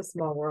definitely, it's a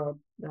small world.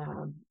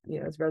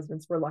 As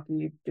residents, we're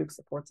lucky Duke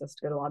supports us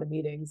to go to a lot of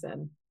meetings,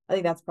 and I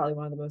think that's probably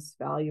one of the most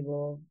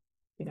valuable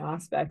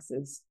aspects,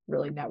 is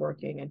really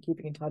networking and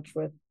keeping in touch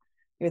with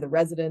the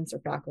residents or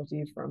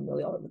faculty from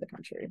really all over the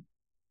country.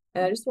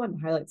 And I just wanted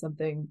to highlight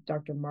something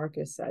Dr.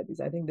 Marcus said, because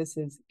I think this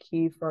is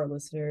key for our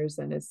listeners,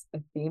 and it's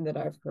a theme that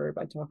I've heard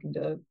by talking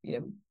to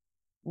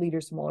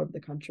leaders from all over the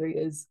country,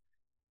 is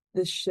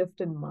this shift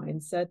in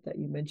mindset that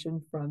you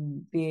mentioned,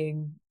 from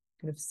being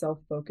kind of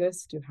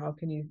self-focused to how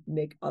can you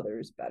make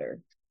others better.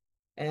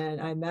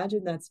 And I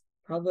imagine that's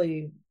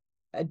probably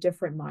a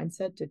different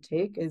mindset to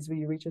take, as when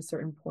you reach a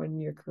certain point in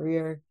your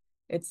career,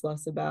 it's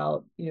less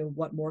about,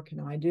 what more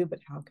can I do, but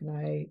how can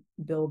I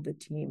build the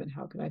team and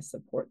how can I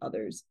support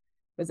others?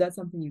 Was that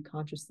something you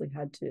consciously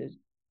had to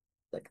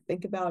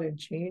think about and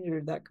change, or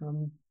did that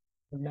come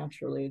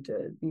naturally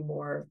to be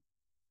more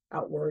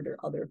outward or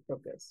other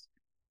focused?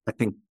 I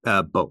think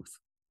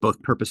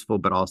both purposeful,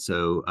 but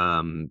also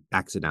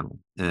accidental.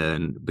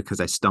 And because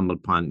I stumbled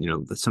upon,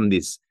 some of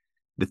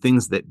the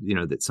things that,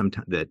 that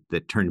sometimes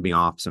that turned me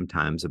off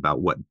sometimes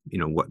about what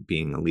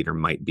being a leader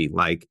might be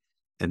like,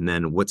 and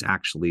then what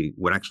actually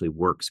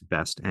works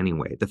best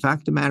anyway. The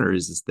fact of the matter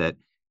is that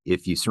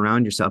if you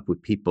surround yourself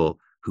with people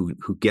who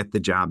get the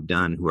job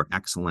done, who are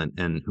excellent,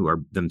 and who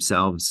are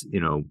themselves,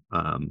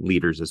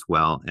 leaders as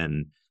well,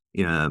 and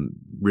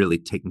really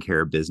taking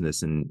care of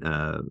business, and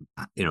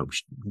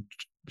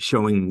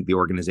showing the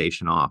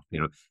organization off,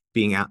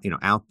 being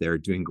out there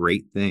doing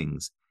great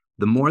things,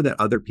 the more that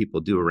other people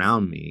do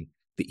around me,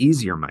 the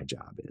easier my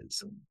job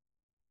is.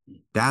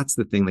 That's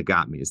the thing that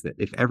got me, is that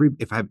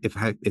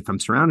if I'm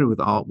surrounded with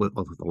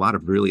a lot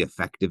of really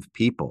effective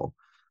people,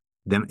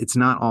 then it's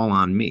not all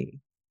on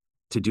me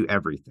to do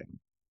everything.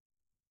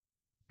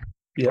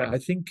 Yeah, I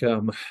think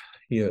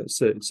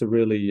it's a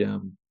really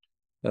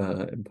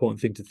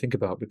important thing to think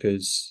about,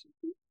 because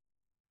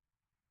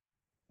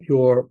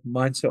your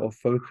mindset or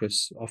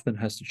focus often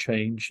has to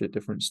change at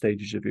different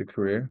stages of your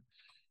career.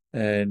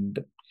 And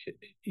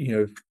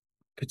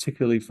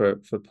particularly for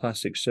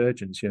plastic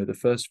surgeons, the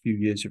first few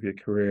years of your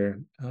career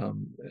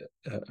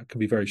can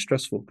be very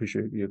stressful, because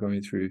you're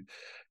going through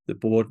the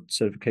board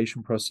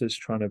certification process,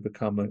 trying to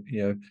become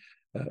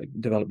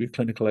develop your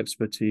clinical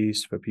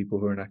expertise for people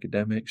who are in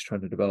academics,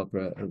 trying to develop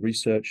a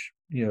research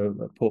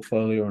a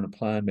portfolio and a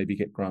plan, maybe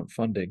get grant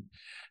funding,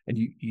 and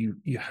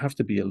you have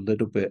to be a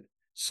little bit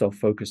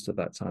self-focused at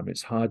that time.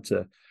 It's hard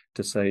to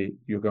say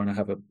you're going to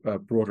have a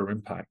broader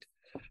impact.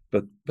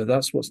 But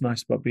that's what's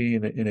nice about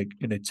being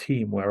in a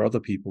team where other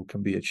people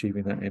can be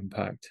achieving that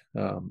impact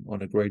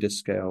on a greater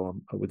scale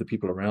with the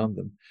people around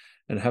them,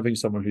 and having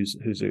someone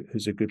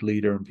who's a good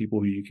leader and people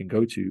who you can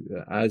go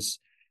to as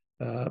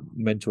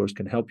mentors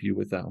can help you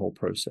with that whole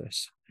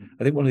process.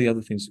 I think one of the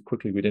other things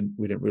quickly we didn't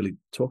really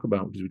talk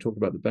about, because we talked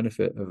about the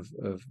benefit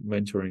of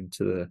mentoring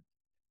to the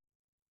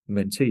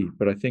mentee,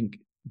 but I think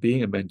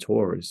being a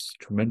mentor is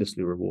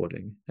tremendously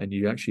rewarding, and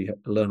you actually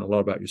learn a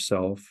lot about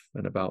yourself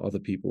and about other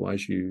people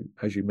as you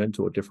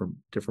mentor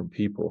different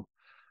people,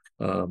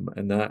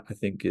 and that I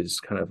think is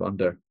kind of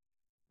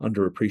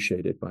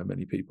underappreciated by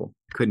many people.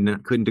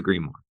 Couldn't agree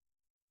more.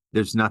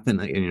 There's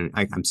nothing,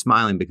 I'm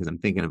smiling because I'm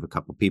thinking of a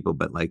couple people,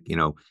 but like,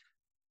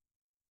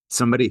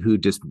 somebody who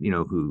just,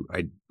 who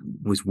I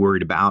was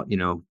worried about,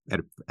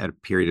 at a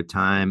period of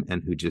time,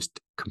 and who just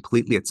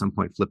completely at some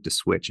point flipped a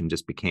switch and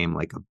just became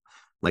like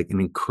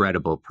an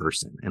incredible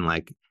person.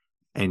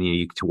 And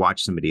you to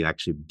watch somebody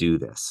actually do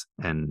this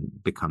and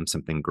become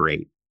something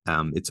great.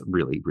 It's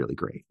really, really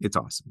great. It's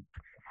awesome.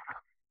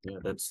 Yeah,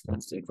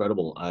 that's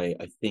incredible.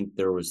 I think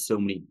there was so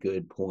many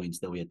good points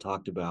that we had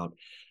talked about.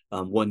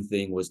 One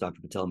thing was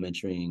Dr. Patel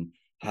mentioning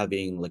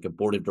having like a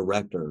board of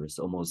directors,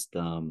 almost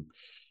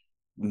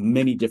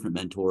many different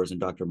mentors, and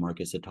Dr.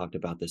 Marcus had talked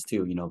about this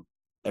too.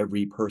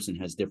 Every person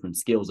has different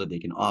skills that they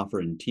can offer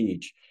and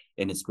teach,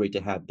 and it's great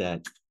to have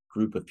that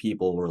group of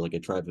people, or like a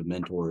tribe of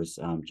mentors.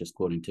 Just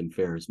quoting Tim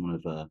Ferriss, one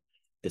of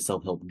the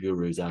self-help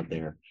gurus out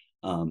there,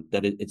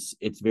 that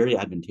it's very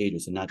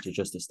advantageous, and not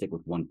just to stick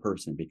with one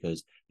person,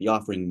 because the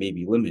offering may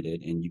be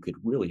limited, and you could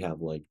really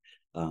have like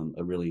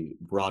a really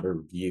broader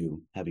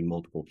view having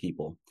multiple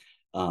people.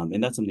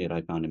 And that's something that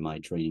I found in my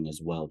training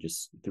as well,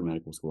 just through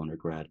medical school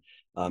undergrad.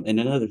 And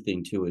another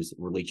thing too is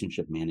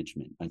relationship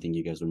management. I think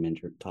you guys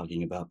were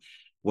talking about.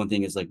 One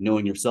thing is like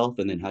knowing yourself,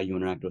 and then how you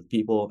interact with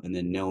people, and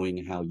then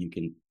knowing how you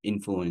can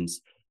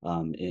influence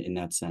in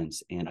that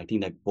sense. And I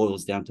think that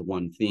boils down to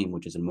one theme,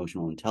 which is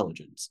emotional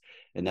intelligence.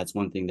 And that's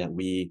one thing that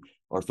we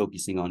are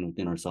focusing on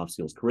within our soft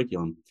skills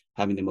curriculum,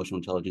 having the emotional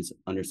intelligence,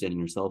 understanding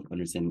yourself,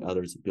 understanding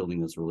others, building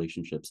those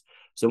relationships.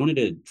 So I wanted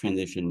to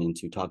transition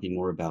into talking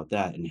more about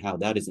that and how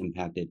that has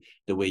impacted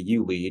the way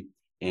you lead,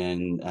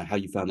 and how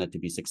you found that to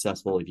be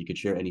successful. If you could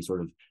share any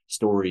sort of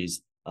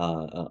stories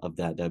of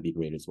that, that'd be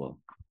great as well.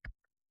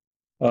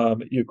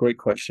 Yeah, great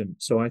question.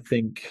 So I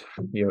think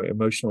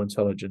emotional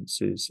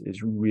intelligence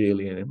is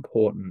really an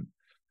important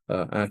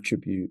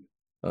attribute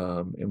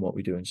in what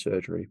we do in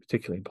surgery,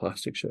 particularly in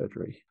plastic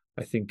surgery.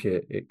 I think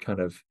it kind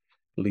of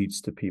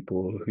leads to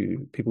people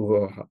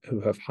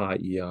who have high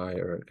EI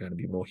are going to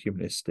be more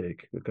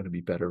humanistic, are going to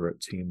be better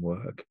at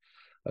teamwork,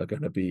 are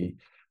going to be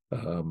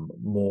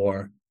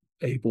more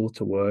able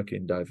to work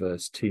in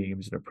diverse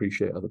teams and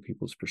appreciate other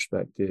people's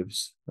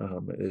perspectives.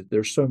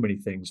 There's so many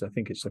things. I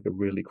think it's like a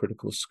really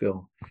critical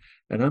skill.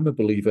 And I'm a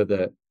believer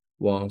that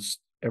whilst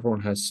everyone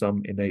has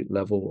some innate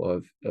level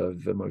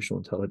of emotional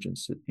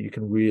intelligence, you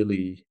can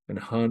really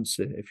enhance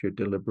it if you're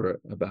deliberate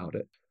about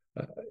it.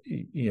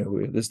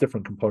 There's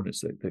different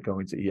components that go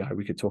into EI.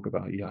 We could talk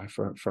about EI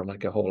for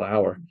like a whole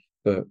hour,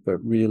 but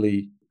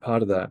really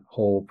part of that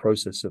whole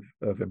process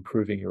of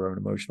improving your own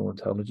emotional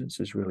intelligence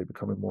is really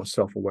becoming more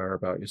self-aware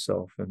about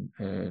yourself,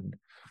 and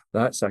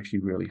that's actually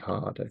really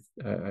hard.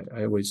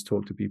 I always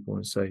talk to people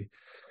and say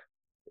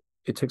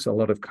it takes a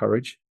lot of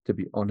courage to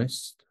be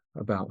honest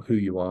about who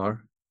you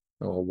are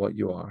or what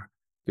you are,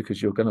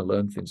 because you're going to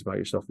learn things about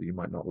yourself that you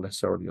might not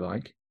necessarily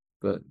like.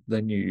 But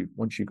then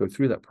once you go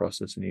through that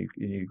process and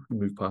you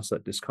move past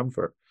that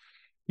discomfort,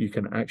 you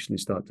can actually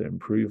start to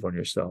improve on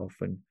yourself.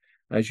 And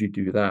as you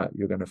do that,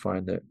 you're going to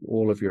find that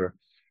all of your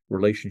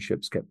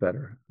relationships get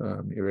better.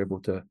 You're able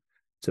to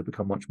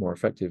become much more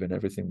effective in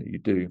everything that you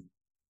do.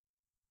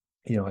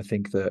 I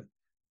think that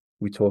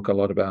we talk a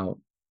lot about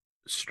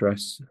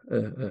stress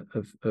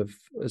of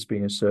as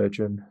being a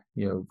surgeon.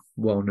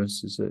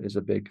 Wellness is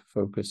a big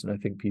focus, and I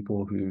think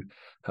people who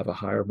have a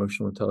higher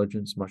emotional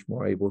intelligence much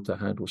more able to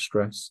handle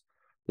stress.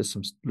 There's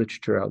some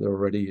literature out there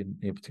already,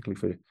 particularly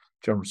for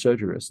general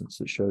surgery residents,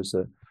 that shows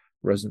that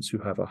residents who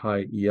have a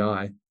high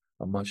EI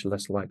are much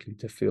less likely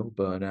to feel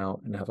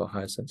burnout and have a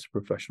higher sense of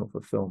professional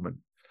fulfillment.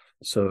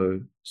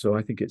 So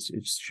I think it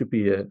should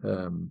be a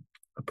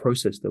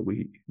process that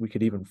we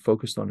could even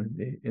focus on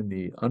in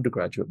the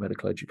undergraduate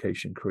medical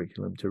education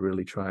curriculum, to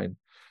really try and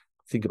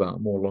think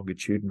about more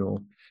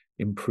longitudinal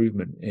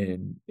improvement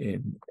in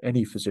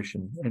any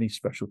physician, any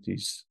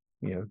specialties,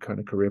 kind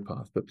of career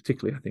path, but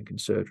particularly I think in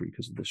surgery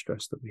because of the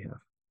stress that we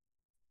have.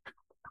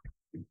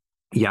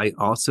 Yeah, I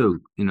also,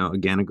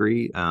 again,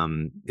 agree.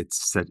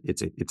 It's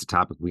a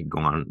topic we can go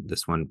on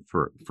this one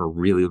for a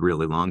really,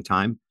 really long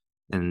time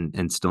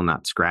and still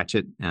not scratch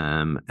it.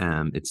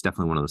 It's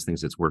definitely one of those things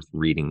that's worth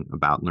reading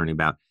about, learning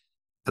about.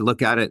 I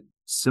look at it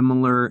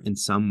similar in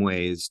some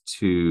ways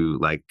to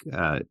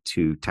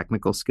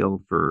technical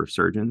skill for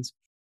surgeons.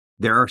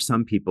 There are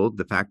some people,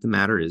 the fact of the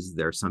matter is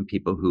there are some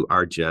people who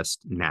are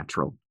just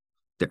natural.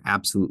 They're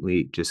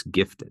absolutely just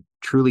gifted,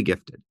 truly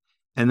gifted.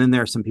 And then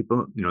there are some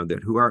people,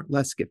 who are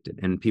less gifted,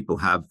 and people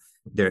have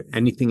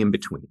anything in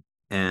between.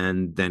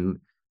 And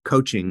then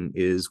coaching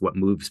is what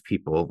moves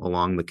people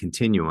along the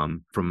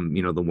continuum from,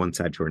 the one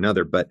side to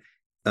another. But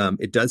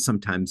it does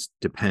sometimes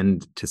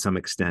depend to some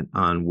extent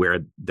on where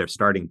their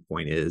starting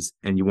point is.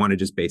 And you want to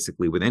just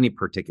basically, with any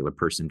particular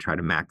person, try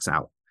to max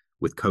out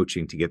with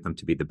coaching to get them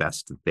to be the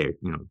best that they're,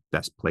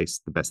 best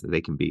place, the best that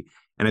they can be.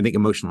 And I think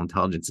emotional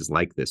intelligence is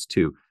like this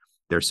too.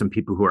 There's some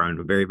people who are on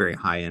a very, very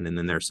high end, and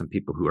then there's some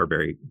people who are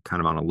very kind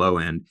of on a low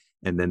end,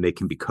 and then they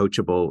can be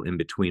coachable in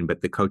between,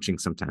 but the coaching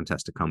sometimes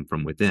has to come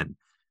from within,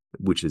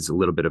 which is a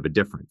little bit of a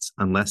difference,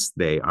 unless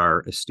they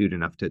are astute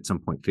enough to at some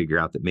point figure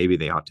out that maybe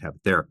they ought to have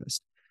a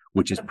therapist,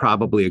 which is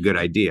probably a good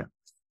idea.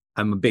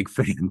 I'm a big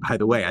fan, by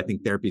the way. I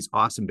think therapy is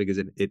awesome because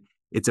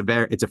it's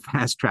a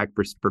fast track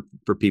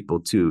for people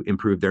to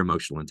improve their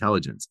emotional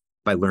intelligence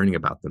by learning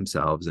about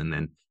themselves and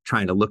then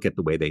trying to look at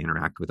the way they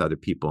interact with other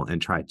people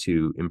and try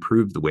to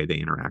improve the way they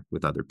interact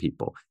with other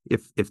people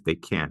if they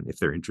can, if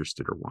they're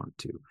interested or want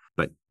to.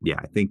 But yeah,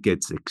 I think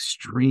it's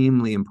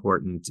extremely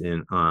important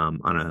on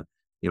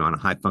a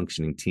high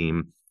functioning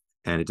team.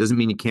 And it doesn't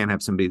mean you can't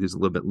have somebody who's a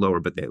little bit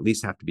lower, but they at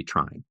least have to be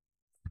trying.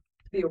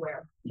 Be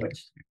aware,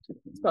 which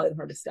is probably the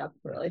hardest step,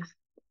 really.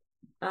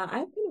 I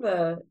have kind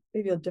of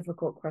maybe a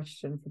difficult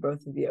question for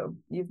both of you.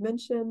 You've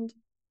mentioned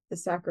the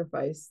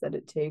sacrifice that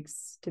it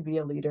takes to be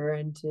a leader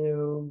and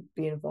to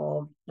be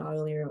involved not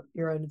only in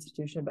your own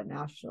institution, but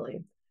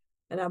nationally.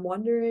 And I'm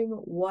wondering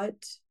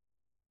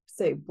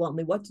say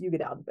bluntly, what do you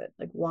get out of it?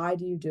 Like, why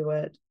do you do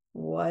it?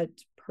 What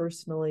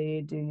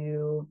personally do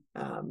you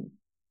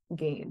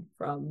gain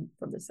from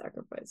the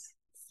sacrifice?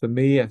 For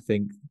me, I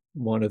think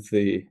one of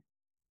the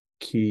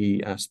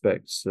key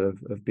aspects of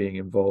being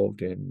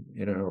involved in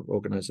our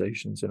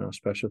organizations, in our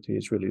specialty,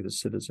 is really the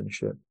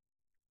citizenship.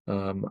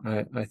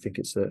 I think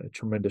it's a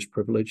tremendous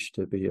privilege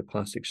to be a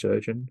plastic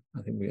surgeon.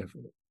 I think we have,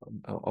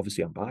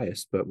 obviously I'm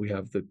biased, but we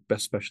have the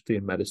best specialty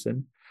in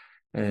medicine,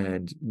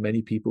 and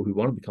many people who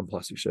want to become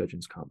plastic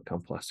surgeons can't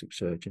become plastic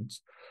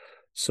surgeons.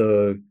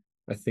 So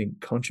I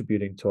think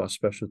contributing to our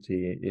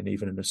specialty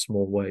even in a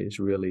small way is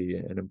really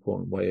an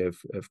important way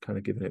of kind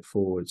of giving it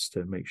forwards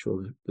to make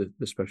sure that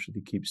the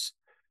specialty keeps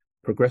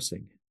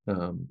progressing.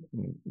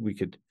 We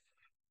could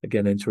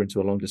again enter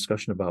into a long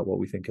discussion about what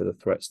we think are the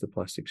threats to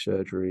plastic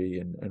surgery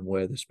and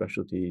where the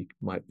specialty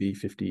might be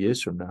 50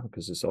 years from now,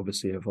 because it's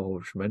obviously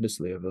evolved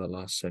tremendously over the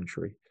last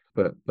century.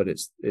 But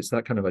it's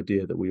that kind of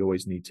idea that we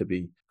always need to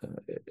be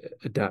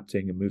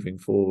adapting and moving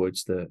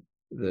forwards that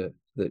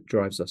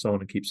drives us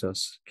on and keeps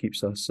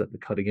us at the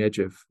cutting edge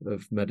of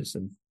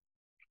medicine.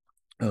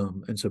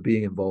 And so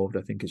being involved,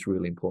 I think, is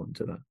really important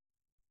to that.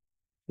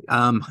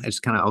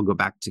 I'll go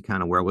back to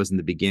kind of where I was in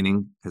the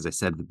beginning, because I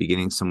said at the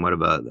beginning, somewhat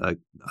of a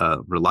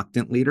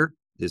reluctant leader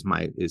is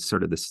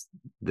sort of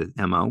the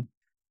MO.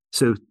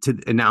 So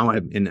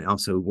and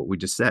also what we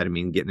just said, I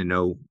mean, getting to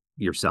know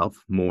yourself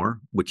more,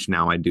 which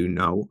now I do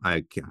know.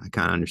 I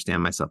kind of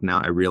understand myself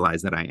now. I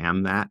realize that I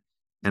am that.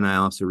 And I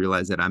also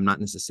realize that I'm not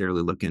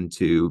necessarily looking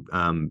to,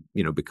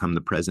 become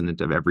the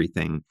president of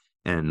everything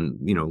and,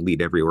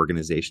 lead every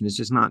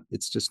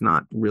it's just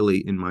not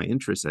really in my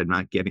interest. I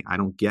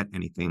don't get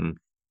anything.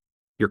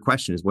 Your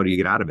question is, what do you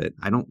get out of it?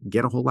 I don't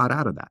get a whole lot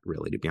out of that,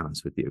 really, to be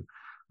honest with you.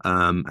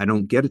 I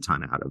don't get a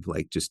ton out of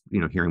just,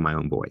 hearing my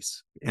own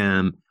voice.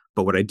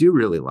 But what I do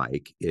really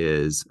like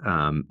is,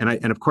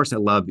 and of course I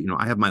love,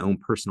 I have my own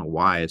personal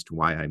why as to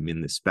why I'm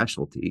in this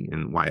specialty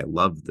and why I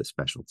love the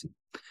specialty.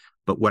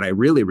 But what I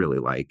really, really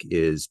like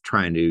is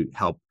trying to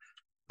help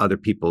other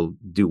people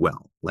do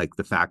well, like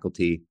the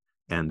faculty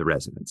and the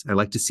residents. I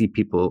like to see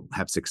people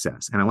have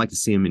success, and I like to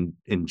see them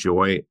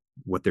enjoy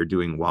what they're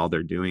doing while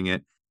they're doing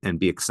it and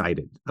be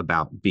excited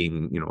about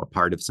being, a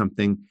part of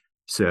something.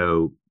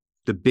 So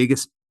the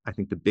biggest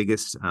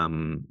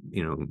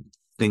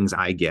things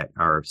I get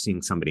are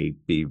seeing somebody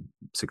be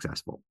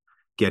successful,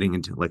 getting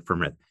into, like,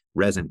 from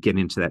resident,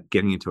 getting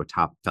into a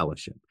top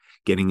fellowship,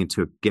 getting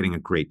a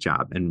great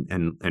job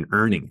and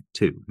earning it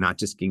too, not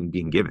just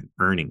being given,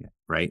 earning it,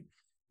 right?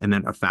 And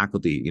then a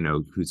faculty,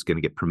 who's going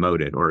to get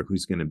promoted or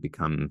who's going to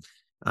become,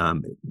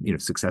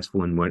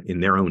 successful in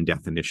their own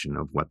definition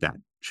of what that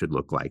should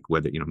look like,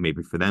 whether,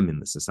 maybe for them in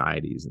the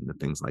societies and the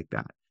things like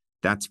that.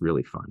 That's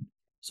really fun.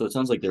 So it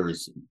sounds like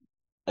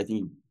I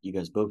think you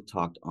guys both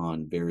talked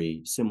on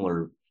very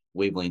similar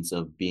wavelengths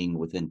of being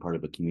within part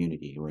of a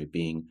community, right?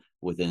 Being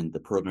within the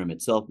program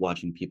itself,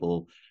 watching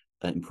people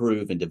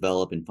improve and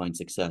develop and find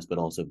success, but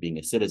also being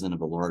a citizen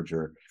of a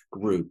larger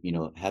group,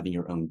 having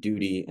your own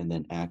duty and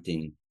then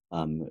acting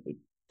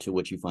to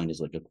what you find is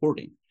like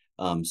according.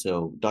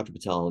 So Dr.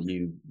 Patel,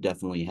 you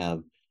definitely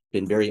have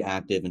been very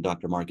active, and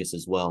Dr. Marcus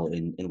as well,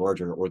 in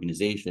larger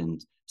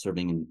organizations,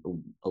 serving in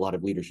a lot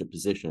of leadership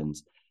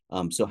positions.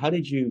 So how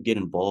did you get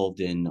involved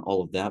in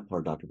all of that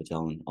part, Dr.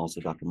 Patel, and also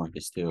Dr.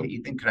 Marcus too? Hey,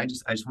 Ethan, I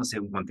just want to say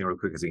one thing real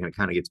quick, because it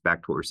kind of gets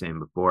back to what we were saying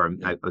before.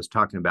 I was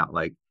talking about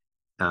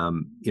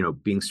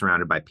being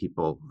surrounded by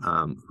people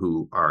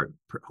who are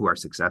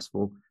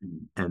successful,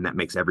 and that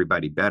makes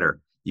everybody better.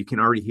 You can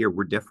already hear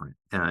we're different.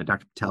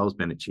 Dr. Patel has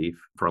been a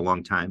chief for a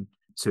long time.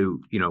 So,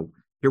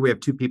 here we have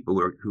two people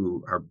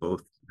who are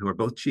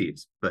both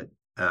chiefs, but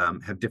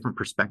have different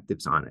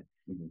perspectives on it.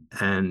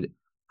 And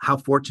how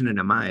fortunate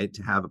am I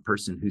to have a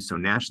person who's so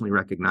nationally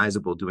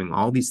recognizable doing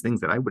all these things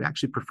that I would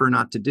actually prefer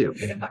not to do?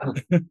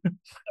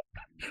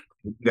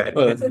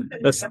 Well,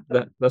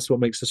 that's what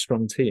makes a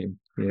strong team.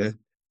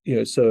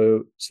 Yeah.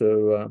 So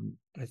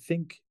I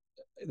think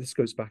this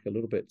goes back a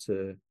little bit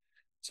to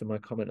my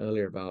comment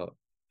earlier about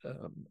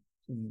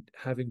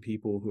having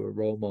people who are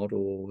role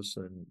models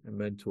and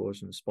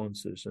mentors and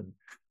sponsors. And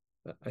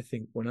I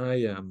think when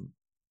I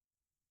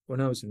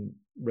was in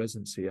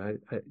residency, I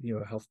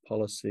health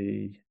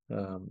policy,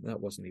 that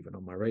wasn't even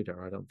on my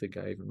radar. I don't think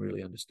I even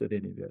really understood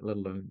any of it, let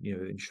alone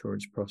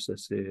insurance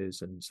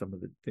processes and some of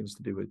the things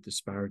to do with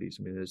disparities.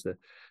 I mean, there's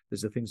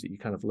the things that you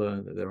kind of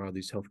learn, that there are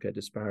these healthcare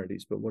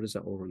disparities, but what does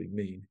that all really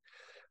mean?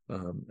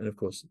 And of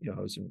course, I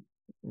was in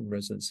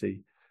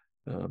residency,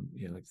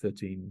 like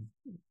 13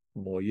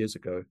 more years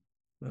ago.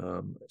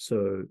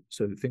 So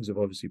things have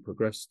obviously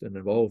progressed and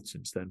evolved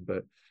since then.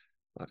 But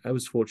I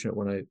was fortunate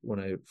when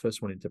I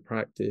first went into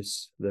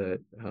practice that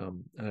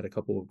I had a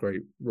couple of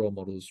great role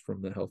models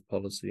from the health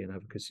policy and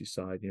advocacy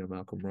side,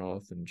 Malcolm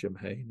Roth and Jim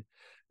Hain,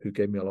 who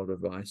gave me a lot of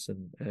advice.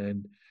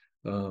 And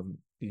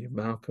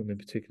Malcolm in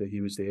particular,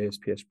 he was the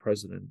ASPS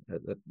president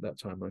at that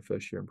time, my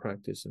first year in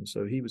practice. And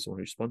so he was the one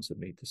who sponsored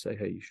me to say,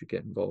 hey, you should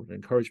get involved, and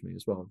encouraged me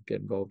as well, get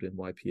involved in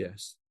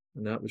YPS.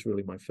 And that was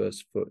really my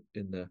first foot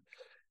in the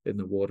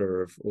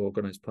water of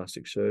organized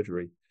plastic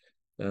surgery.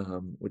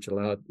 Which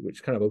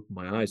kind of opened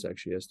my eyes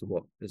actually as to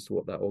what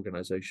that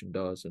organization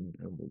does and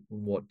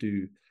what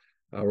do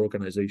our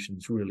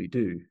organizations really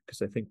do.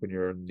 Because I think when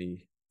you're on the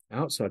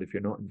outside, if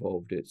you're not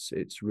involved,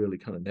 it's really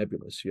kind of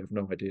nebulous. You have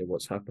no idea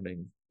what's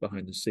happening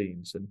behind the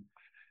scenes. And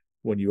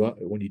when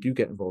you do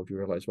get involved, you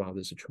realize, wow,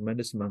 there's a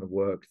tremendous amount of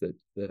work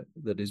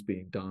that is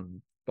being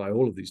done by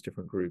all of these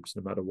different groups,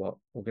 no matter what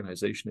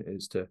organization it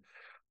is, to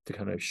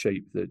kind of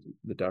shape the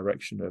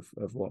direction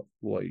of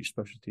what each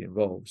specialty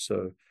involves.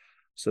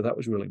 So that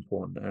was really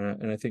important.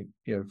 And I think,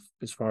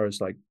 as far as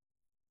like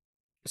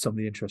some of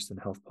the interest in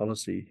health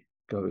policy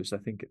goes, I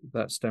think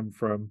that stemmed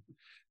from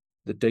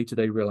the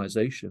day-to-day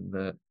realization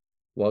that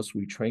whilst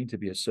we train to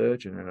be a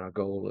surgeon and our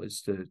goal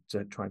is to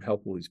try and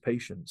help all these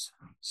patients,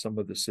 some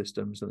of the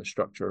systems and the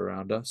structure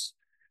around us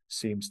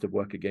seems to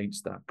work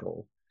against that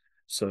goal.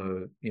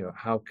 So,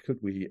 how could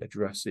we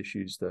address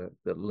issues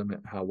that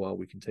limit how well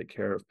we can take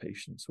care of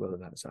patients, whether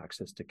that's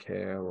access to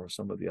care or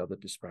some of the other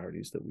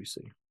disparities that we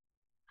see?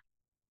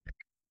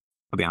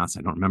 I'll be honest,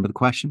 I don't remember the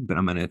question, but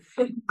I'm going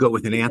to go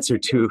with an answer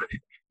to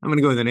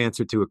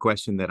a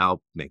question that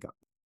I'll make up.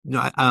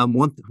 No,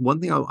 one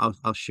thing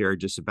I'll share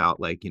just about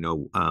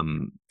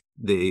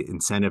the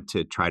incentive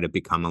to try to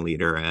become a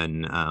leader,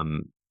 and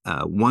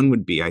one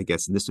would be, I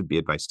guess, and this would be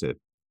advice to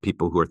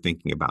people who are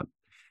thinking about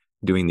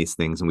doing these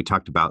things. And we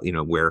talked about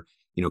where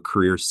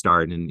careers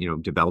start,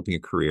 and developing a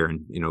career,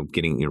 and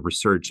getting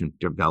research and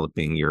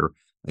developing your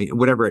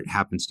whatever it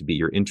happens to be,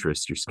 your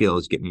interests, your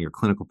skills, getting your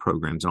clinical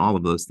programs, and all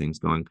of those things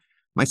going.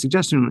 My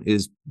suggestion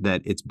is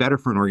that it's better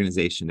for an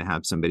organization to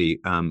have somebody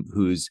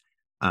who's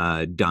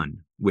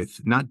done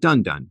with, not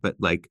done, but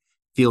like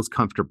feels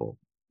comfortable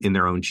in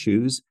their own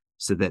shoes,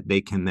 so that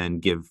they can then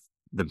give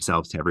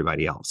themselves to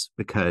everybody else,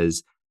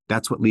 because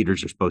that's what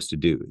leaders are supposed to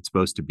do. It's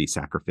supposed to be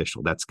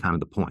sacrificial. That's kind of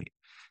the point.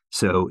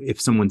 So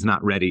if someone's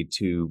not ready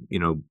to,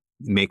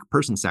 make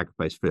personal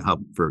sacrifice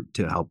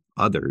to help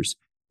others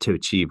to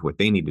achieve what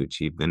they need to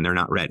achieve, then they're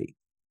not ready.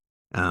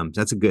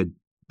 That's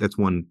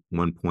one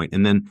point.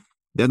 And then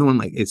the other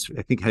one, I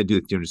think had to do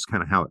with just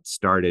kind of how it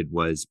started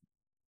was,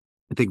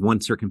 I think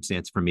one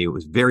circumstance for me, it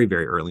was very,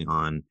 very early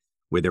on,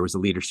 where there was a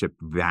leadership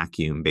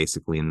vacuum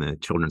basically in the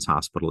Children's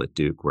Hospital at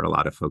Duke, where a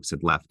lot of folks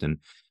had left. And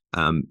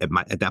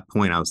at that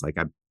point, I was like,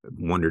 I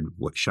wondered,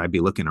 what should I be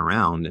looking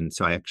around? And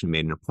so I actually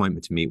made an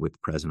appointment to meet with the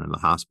president of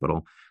the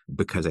hospital,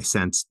 because I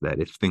sensed that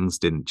if things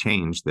didn't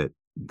change, that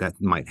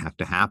might have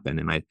to happen.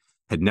 And I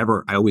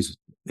always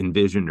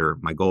envisioned, or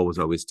my goal was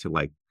always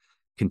to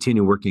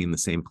continue working in the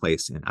same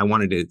place. And I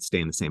wanted to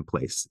stay in the same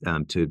place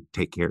to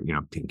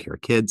taking care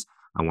of kids.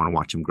 I want to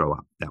watch them grow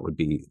up. That would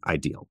be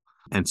ideal.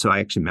 And so I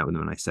actually met with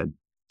him, and I said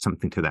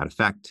something to that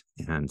effect,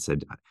 and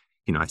said,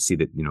 I see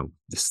that,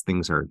 these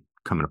things are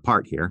coming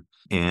apart here,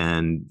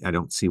 and I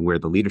don't see where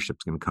the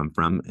leadership's going to come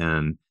from.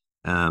 And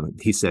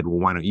he said, well,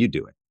 why don't you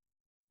do it?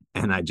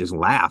 And I just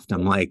laughed.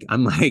 I'm like,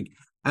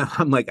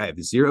 I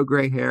have zero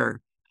gray hair.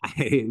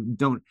 I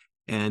don't.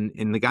 And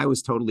the guy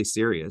was totally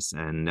serious,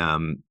 and,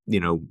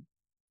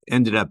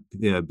 ended up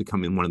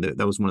becoming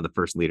that was the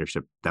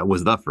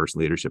first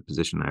leadership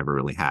position I ever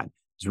really had.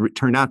 It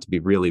turned out to be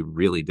really,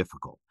 really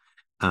difficult.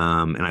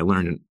 And I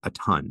learned a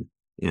ton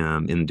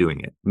in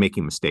doing it,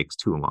 making mistakes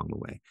too along the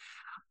way.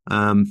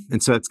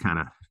 And so that's kind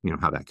of,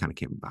 how that kind of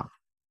came about.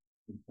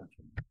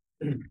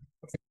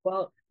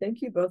 Well,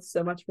 thank you both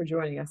so much for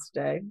joining us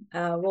today.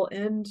 We'll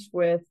end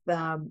with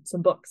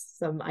some books,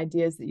 some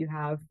ideas that you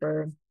have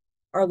for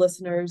our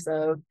listeners.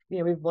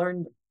 We've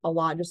learned a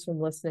lot just from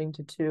listening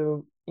to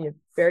two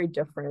very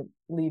different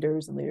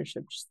leaders and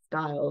leadership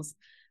styles.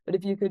 But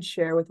if you could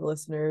share with the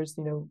listeners,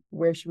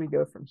 where should we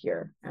go from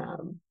here?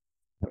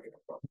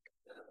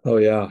 Oh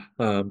yeah.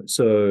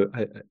 So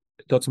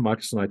Dr.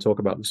 Marcus and I talk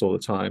about this all the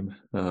time,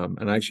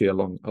 and actually,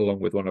 along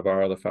with one of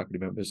our other faculty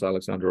members,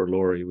 Alexander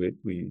O'Lory,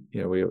 we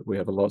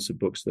have lots of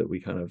books that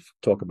we kind of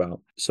talk about.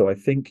 So I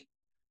think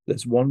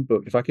there's one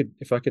book. If I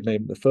could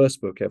name the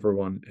first book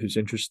everyone who's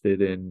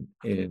interested in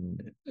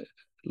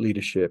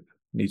leadership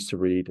needs to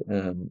read.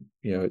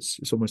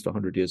 It's almost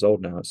 100 years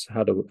old now. It's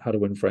How to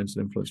Win Friends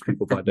and Influence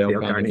People by Dale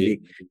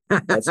Carnegie.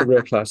 That's a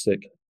real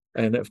classic,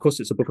 and of course,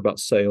 it's a book about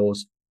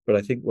sales. But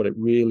I think what it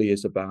really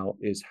is about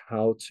is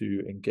how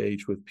to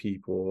engage with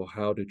people,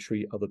 how to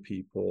treat other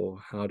people,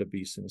 how to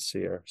be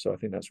sincere. So I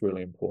think that's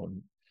really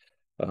important.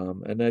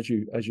 And as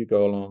you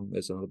go along,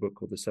 there's another book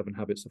called The 7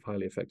 Habits of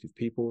Highly Effective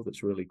People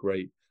that's really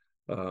great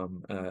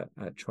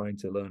at trying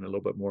to learn a little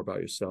bit more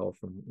about yourself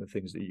and the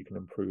things that you can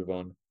improve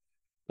on.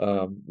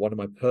 One of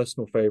my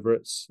personal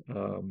favorites,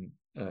 and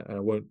I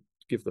won't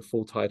give the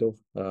full title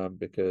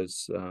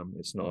because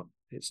it's not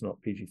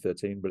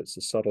PG-13, but it's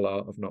The Subtle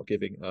Art of Not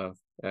Giving a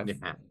F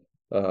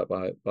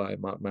by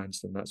Mark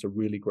Manson. That's a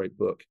really great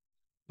book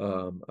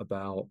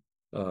about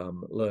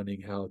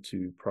learning how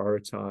to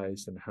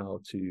prioritize and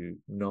how to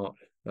not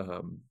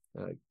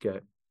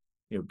get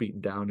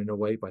beaten down in a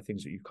way by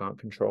things that you can't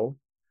control.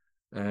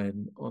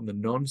 And on the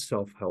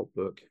non-self-help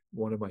book,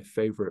 one of my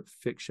favorite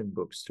fiction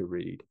books to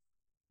read,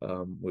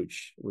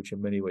 which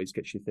in many ways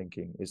gets you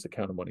thinking, is The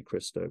Count of Monte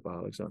Cristo by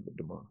Alexander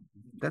Dumas.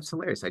 That's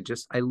hilarious. I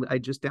just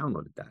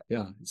downloaded that.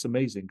 Yeah, it's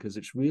amazing because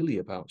it's really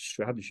about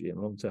strategy and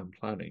long-term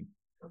planning,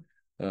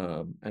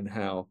 and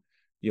how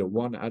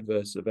one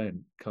adverse event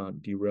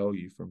can't derail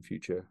you from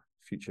future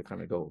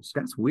kind of goals.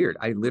 That's weird.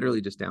 I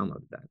literally just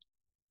downloaded that.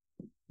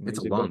 It's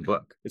a long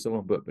book. It's a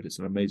long book, but it's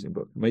an amazing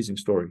book. Amazing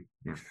story.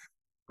 Yeah.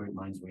 Great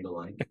minds read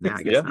alike. Yeah,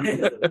 I guess.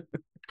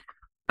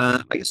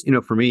 I guess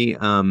for me,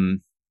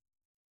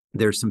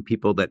 there's some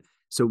people that.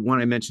 So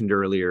one I mentioned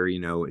earlier,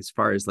 as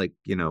far as I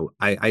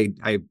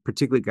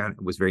particularly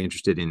was very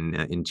interested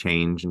in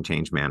change and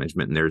change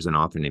management. And there's an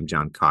author named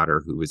John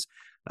Cotter who was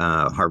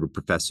a Harvard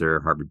professor,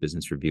 Harvard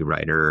Business Review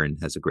writer, and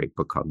has a great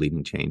book called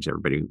Leading Change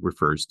everybody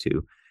refers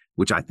to,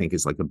 which I think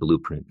is like a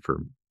blueprint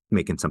for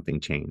making something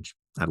change.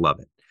 I love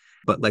it.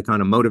 But like on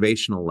a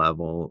motivational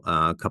level,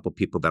 a couple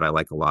people that I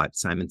like a lot,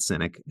 Simon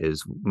Sinek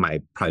is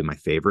probably my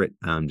favorite,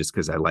 just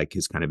because I like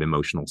his kind of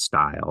emotional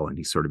style, and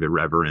he's sort of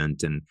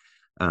irreverent and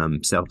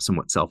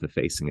somewhat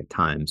self-effacing at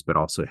times, but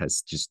also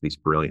has just these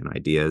brilliant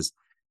ideas.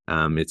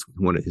 It's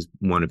one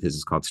of his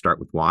is called Start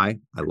With Why.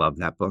 I love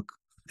that book.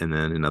 And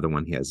then another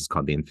one he has is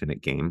called The Infinite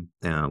Game,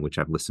 which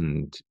I've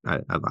listened.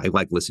 I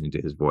like listening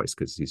to his voice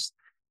because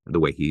the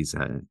way he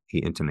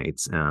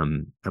intonates.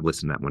 I've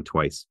listened to that one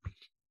twice.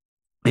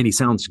 And he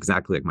sounds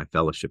exactly like my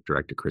fellowship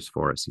director, Chris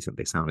Forrest. He said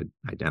they sounded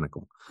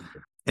identical.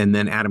 And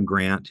then Adam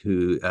Grant,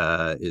 who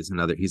is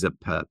another, he's a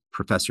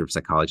professor of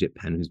psychology at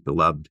Penn who's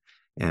beloved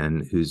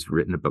and who's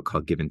written a book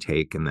called Give and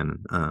Take. And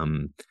then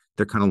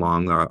they're kind of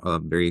long,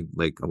 very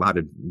a lot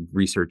of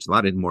research, a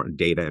lot of more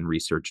data and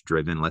research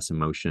driven, less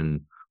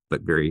emotion,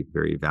 but very,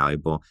 very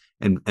valuable.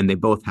 And they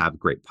both have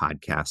great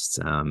podcasts.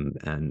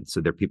 And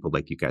so they're people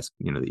like you guys,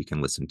 that you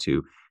can listen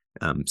to.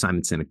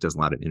 Simon Sinek does a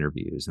lot of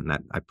interviews, and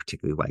that I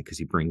particularly like because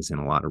he brings in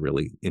a lot of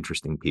really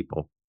interesting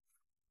people.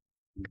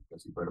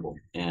 That's incredible.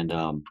 And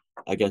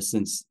I guess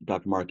since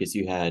Dr. Marcus,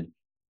 you had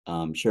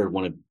shared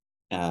one of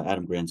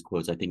Adam Grant's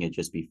quotes, I think it'd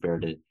just be fair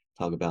to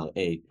talk about,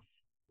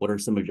 what are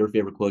some of your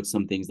favorite quotes,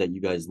 some things that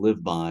you guys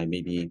live by,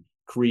 maybe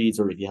creeds,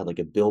 or if you had like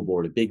a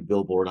big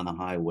billboard on the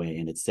highway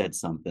and it said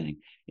something,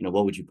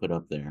 what would you put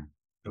up there?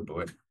 Oh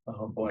boy.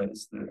 I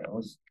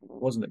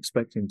wasn't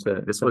expecting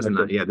to. This wasn't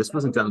on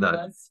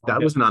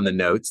the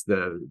notes.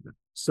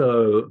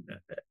 So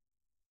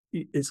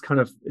it's kind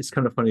of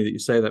funny that you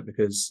say that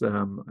because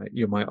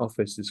my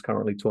office is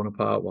currently torn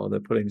apart while they're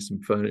putting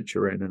some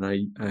furniture in, and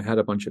I had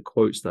a bunch of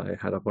quotes that I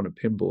had up on a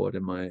pinboard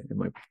in my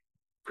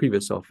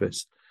previous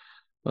office.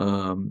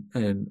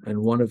 And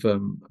one of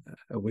them,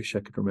 I wish I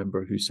could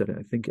remember who said it.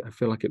 I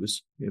feel like it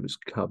was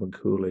Calvin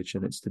Coolidge,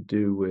 and it's to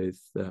do with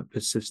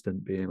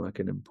persistent being like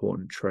an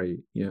important trait,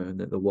 and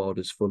that the world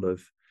is full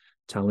of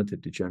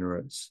talented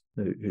degenerates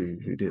who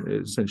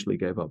essentially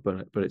gave up.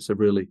 But it's a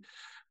really,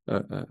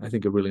 I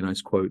think, a really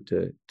nice quote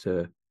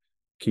to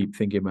keep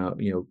thinking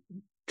about,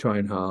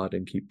 trying hard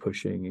and keep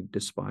pushing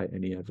despite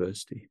any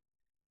adversity.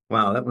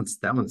 Wow, that one's.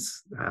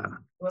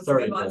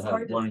 Sorry,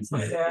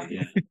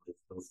 blindside.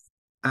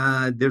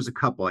 There's a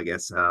couple, I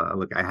guess.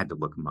 Look, I had to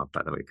look them up,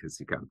 by the way, because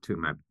you got two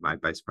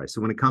by surprise.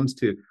 So when it comes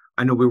to,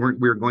 I know we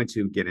were going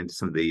to get into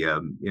some of the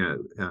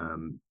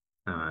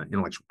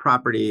intellectual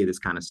property, this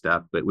kind of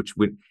stuff, but which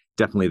would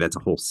definitely, that's a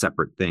whole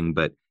separate thing.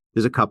 But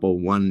there's a couple.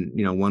 One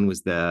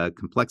was the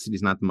complexity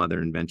is not the mother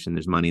of invention.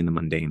 There's money in the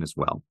mundane as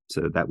well.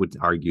 So that would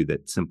argue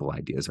that simple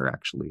ideas are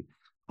actually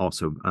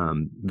also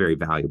very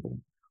valuable.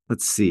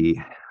 Let's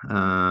see.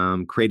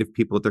 Creative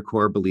people at their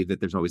core believe that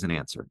there's always an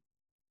answer.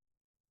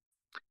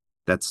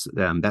 That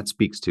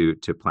speaks to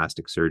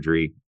plastic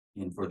surgery.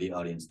 And for the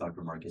audience,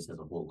 Dr. Marcus has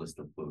a whole list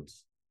of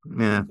quotes.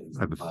 Yeah, I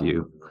have a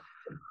few.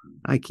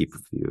 I keep a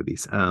few of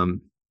these.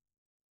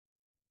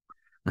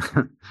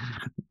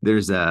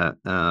 There's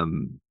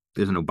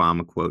There's an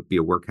Obama quote: "Be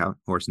a workout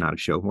horse, not a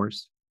show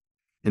horse."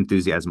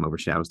 Enthusiasm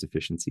overshadows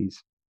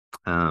deficiencies.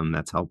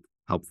 That's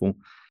helpful.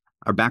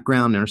 Our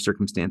background and our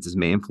circumstances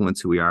may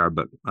influence who we are,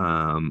 but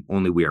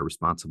only we are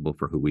responsible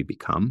for who we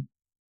become.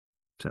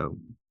 So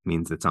it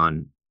means it's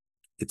on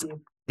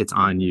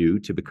you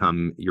to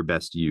become your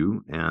best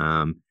you.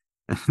 And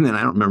then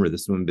I don't remember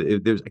this one, but I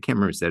can't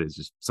remember who said it. It's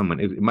just someone.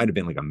 It might have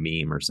been like a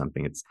meme or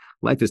something. It's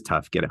life is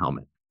tough. Get a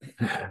helmet.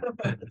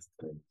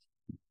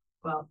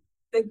 Well,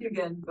 thank you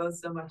again both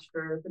so much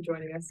for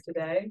joining us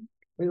today.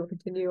 We will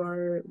continue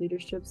our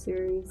leadership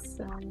series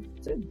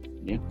soon.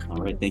 Yeah. All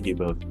right. Thank you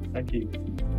both. Thank you.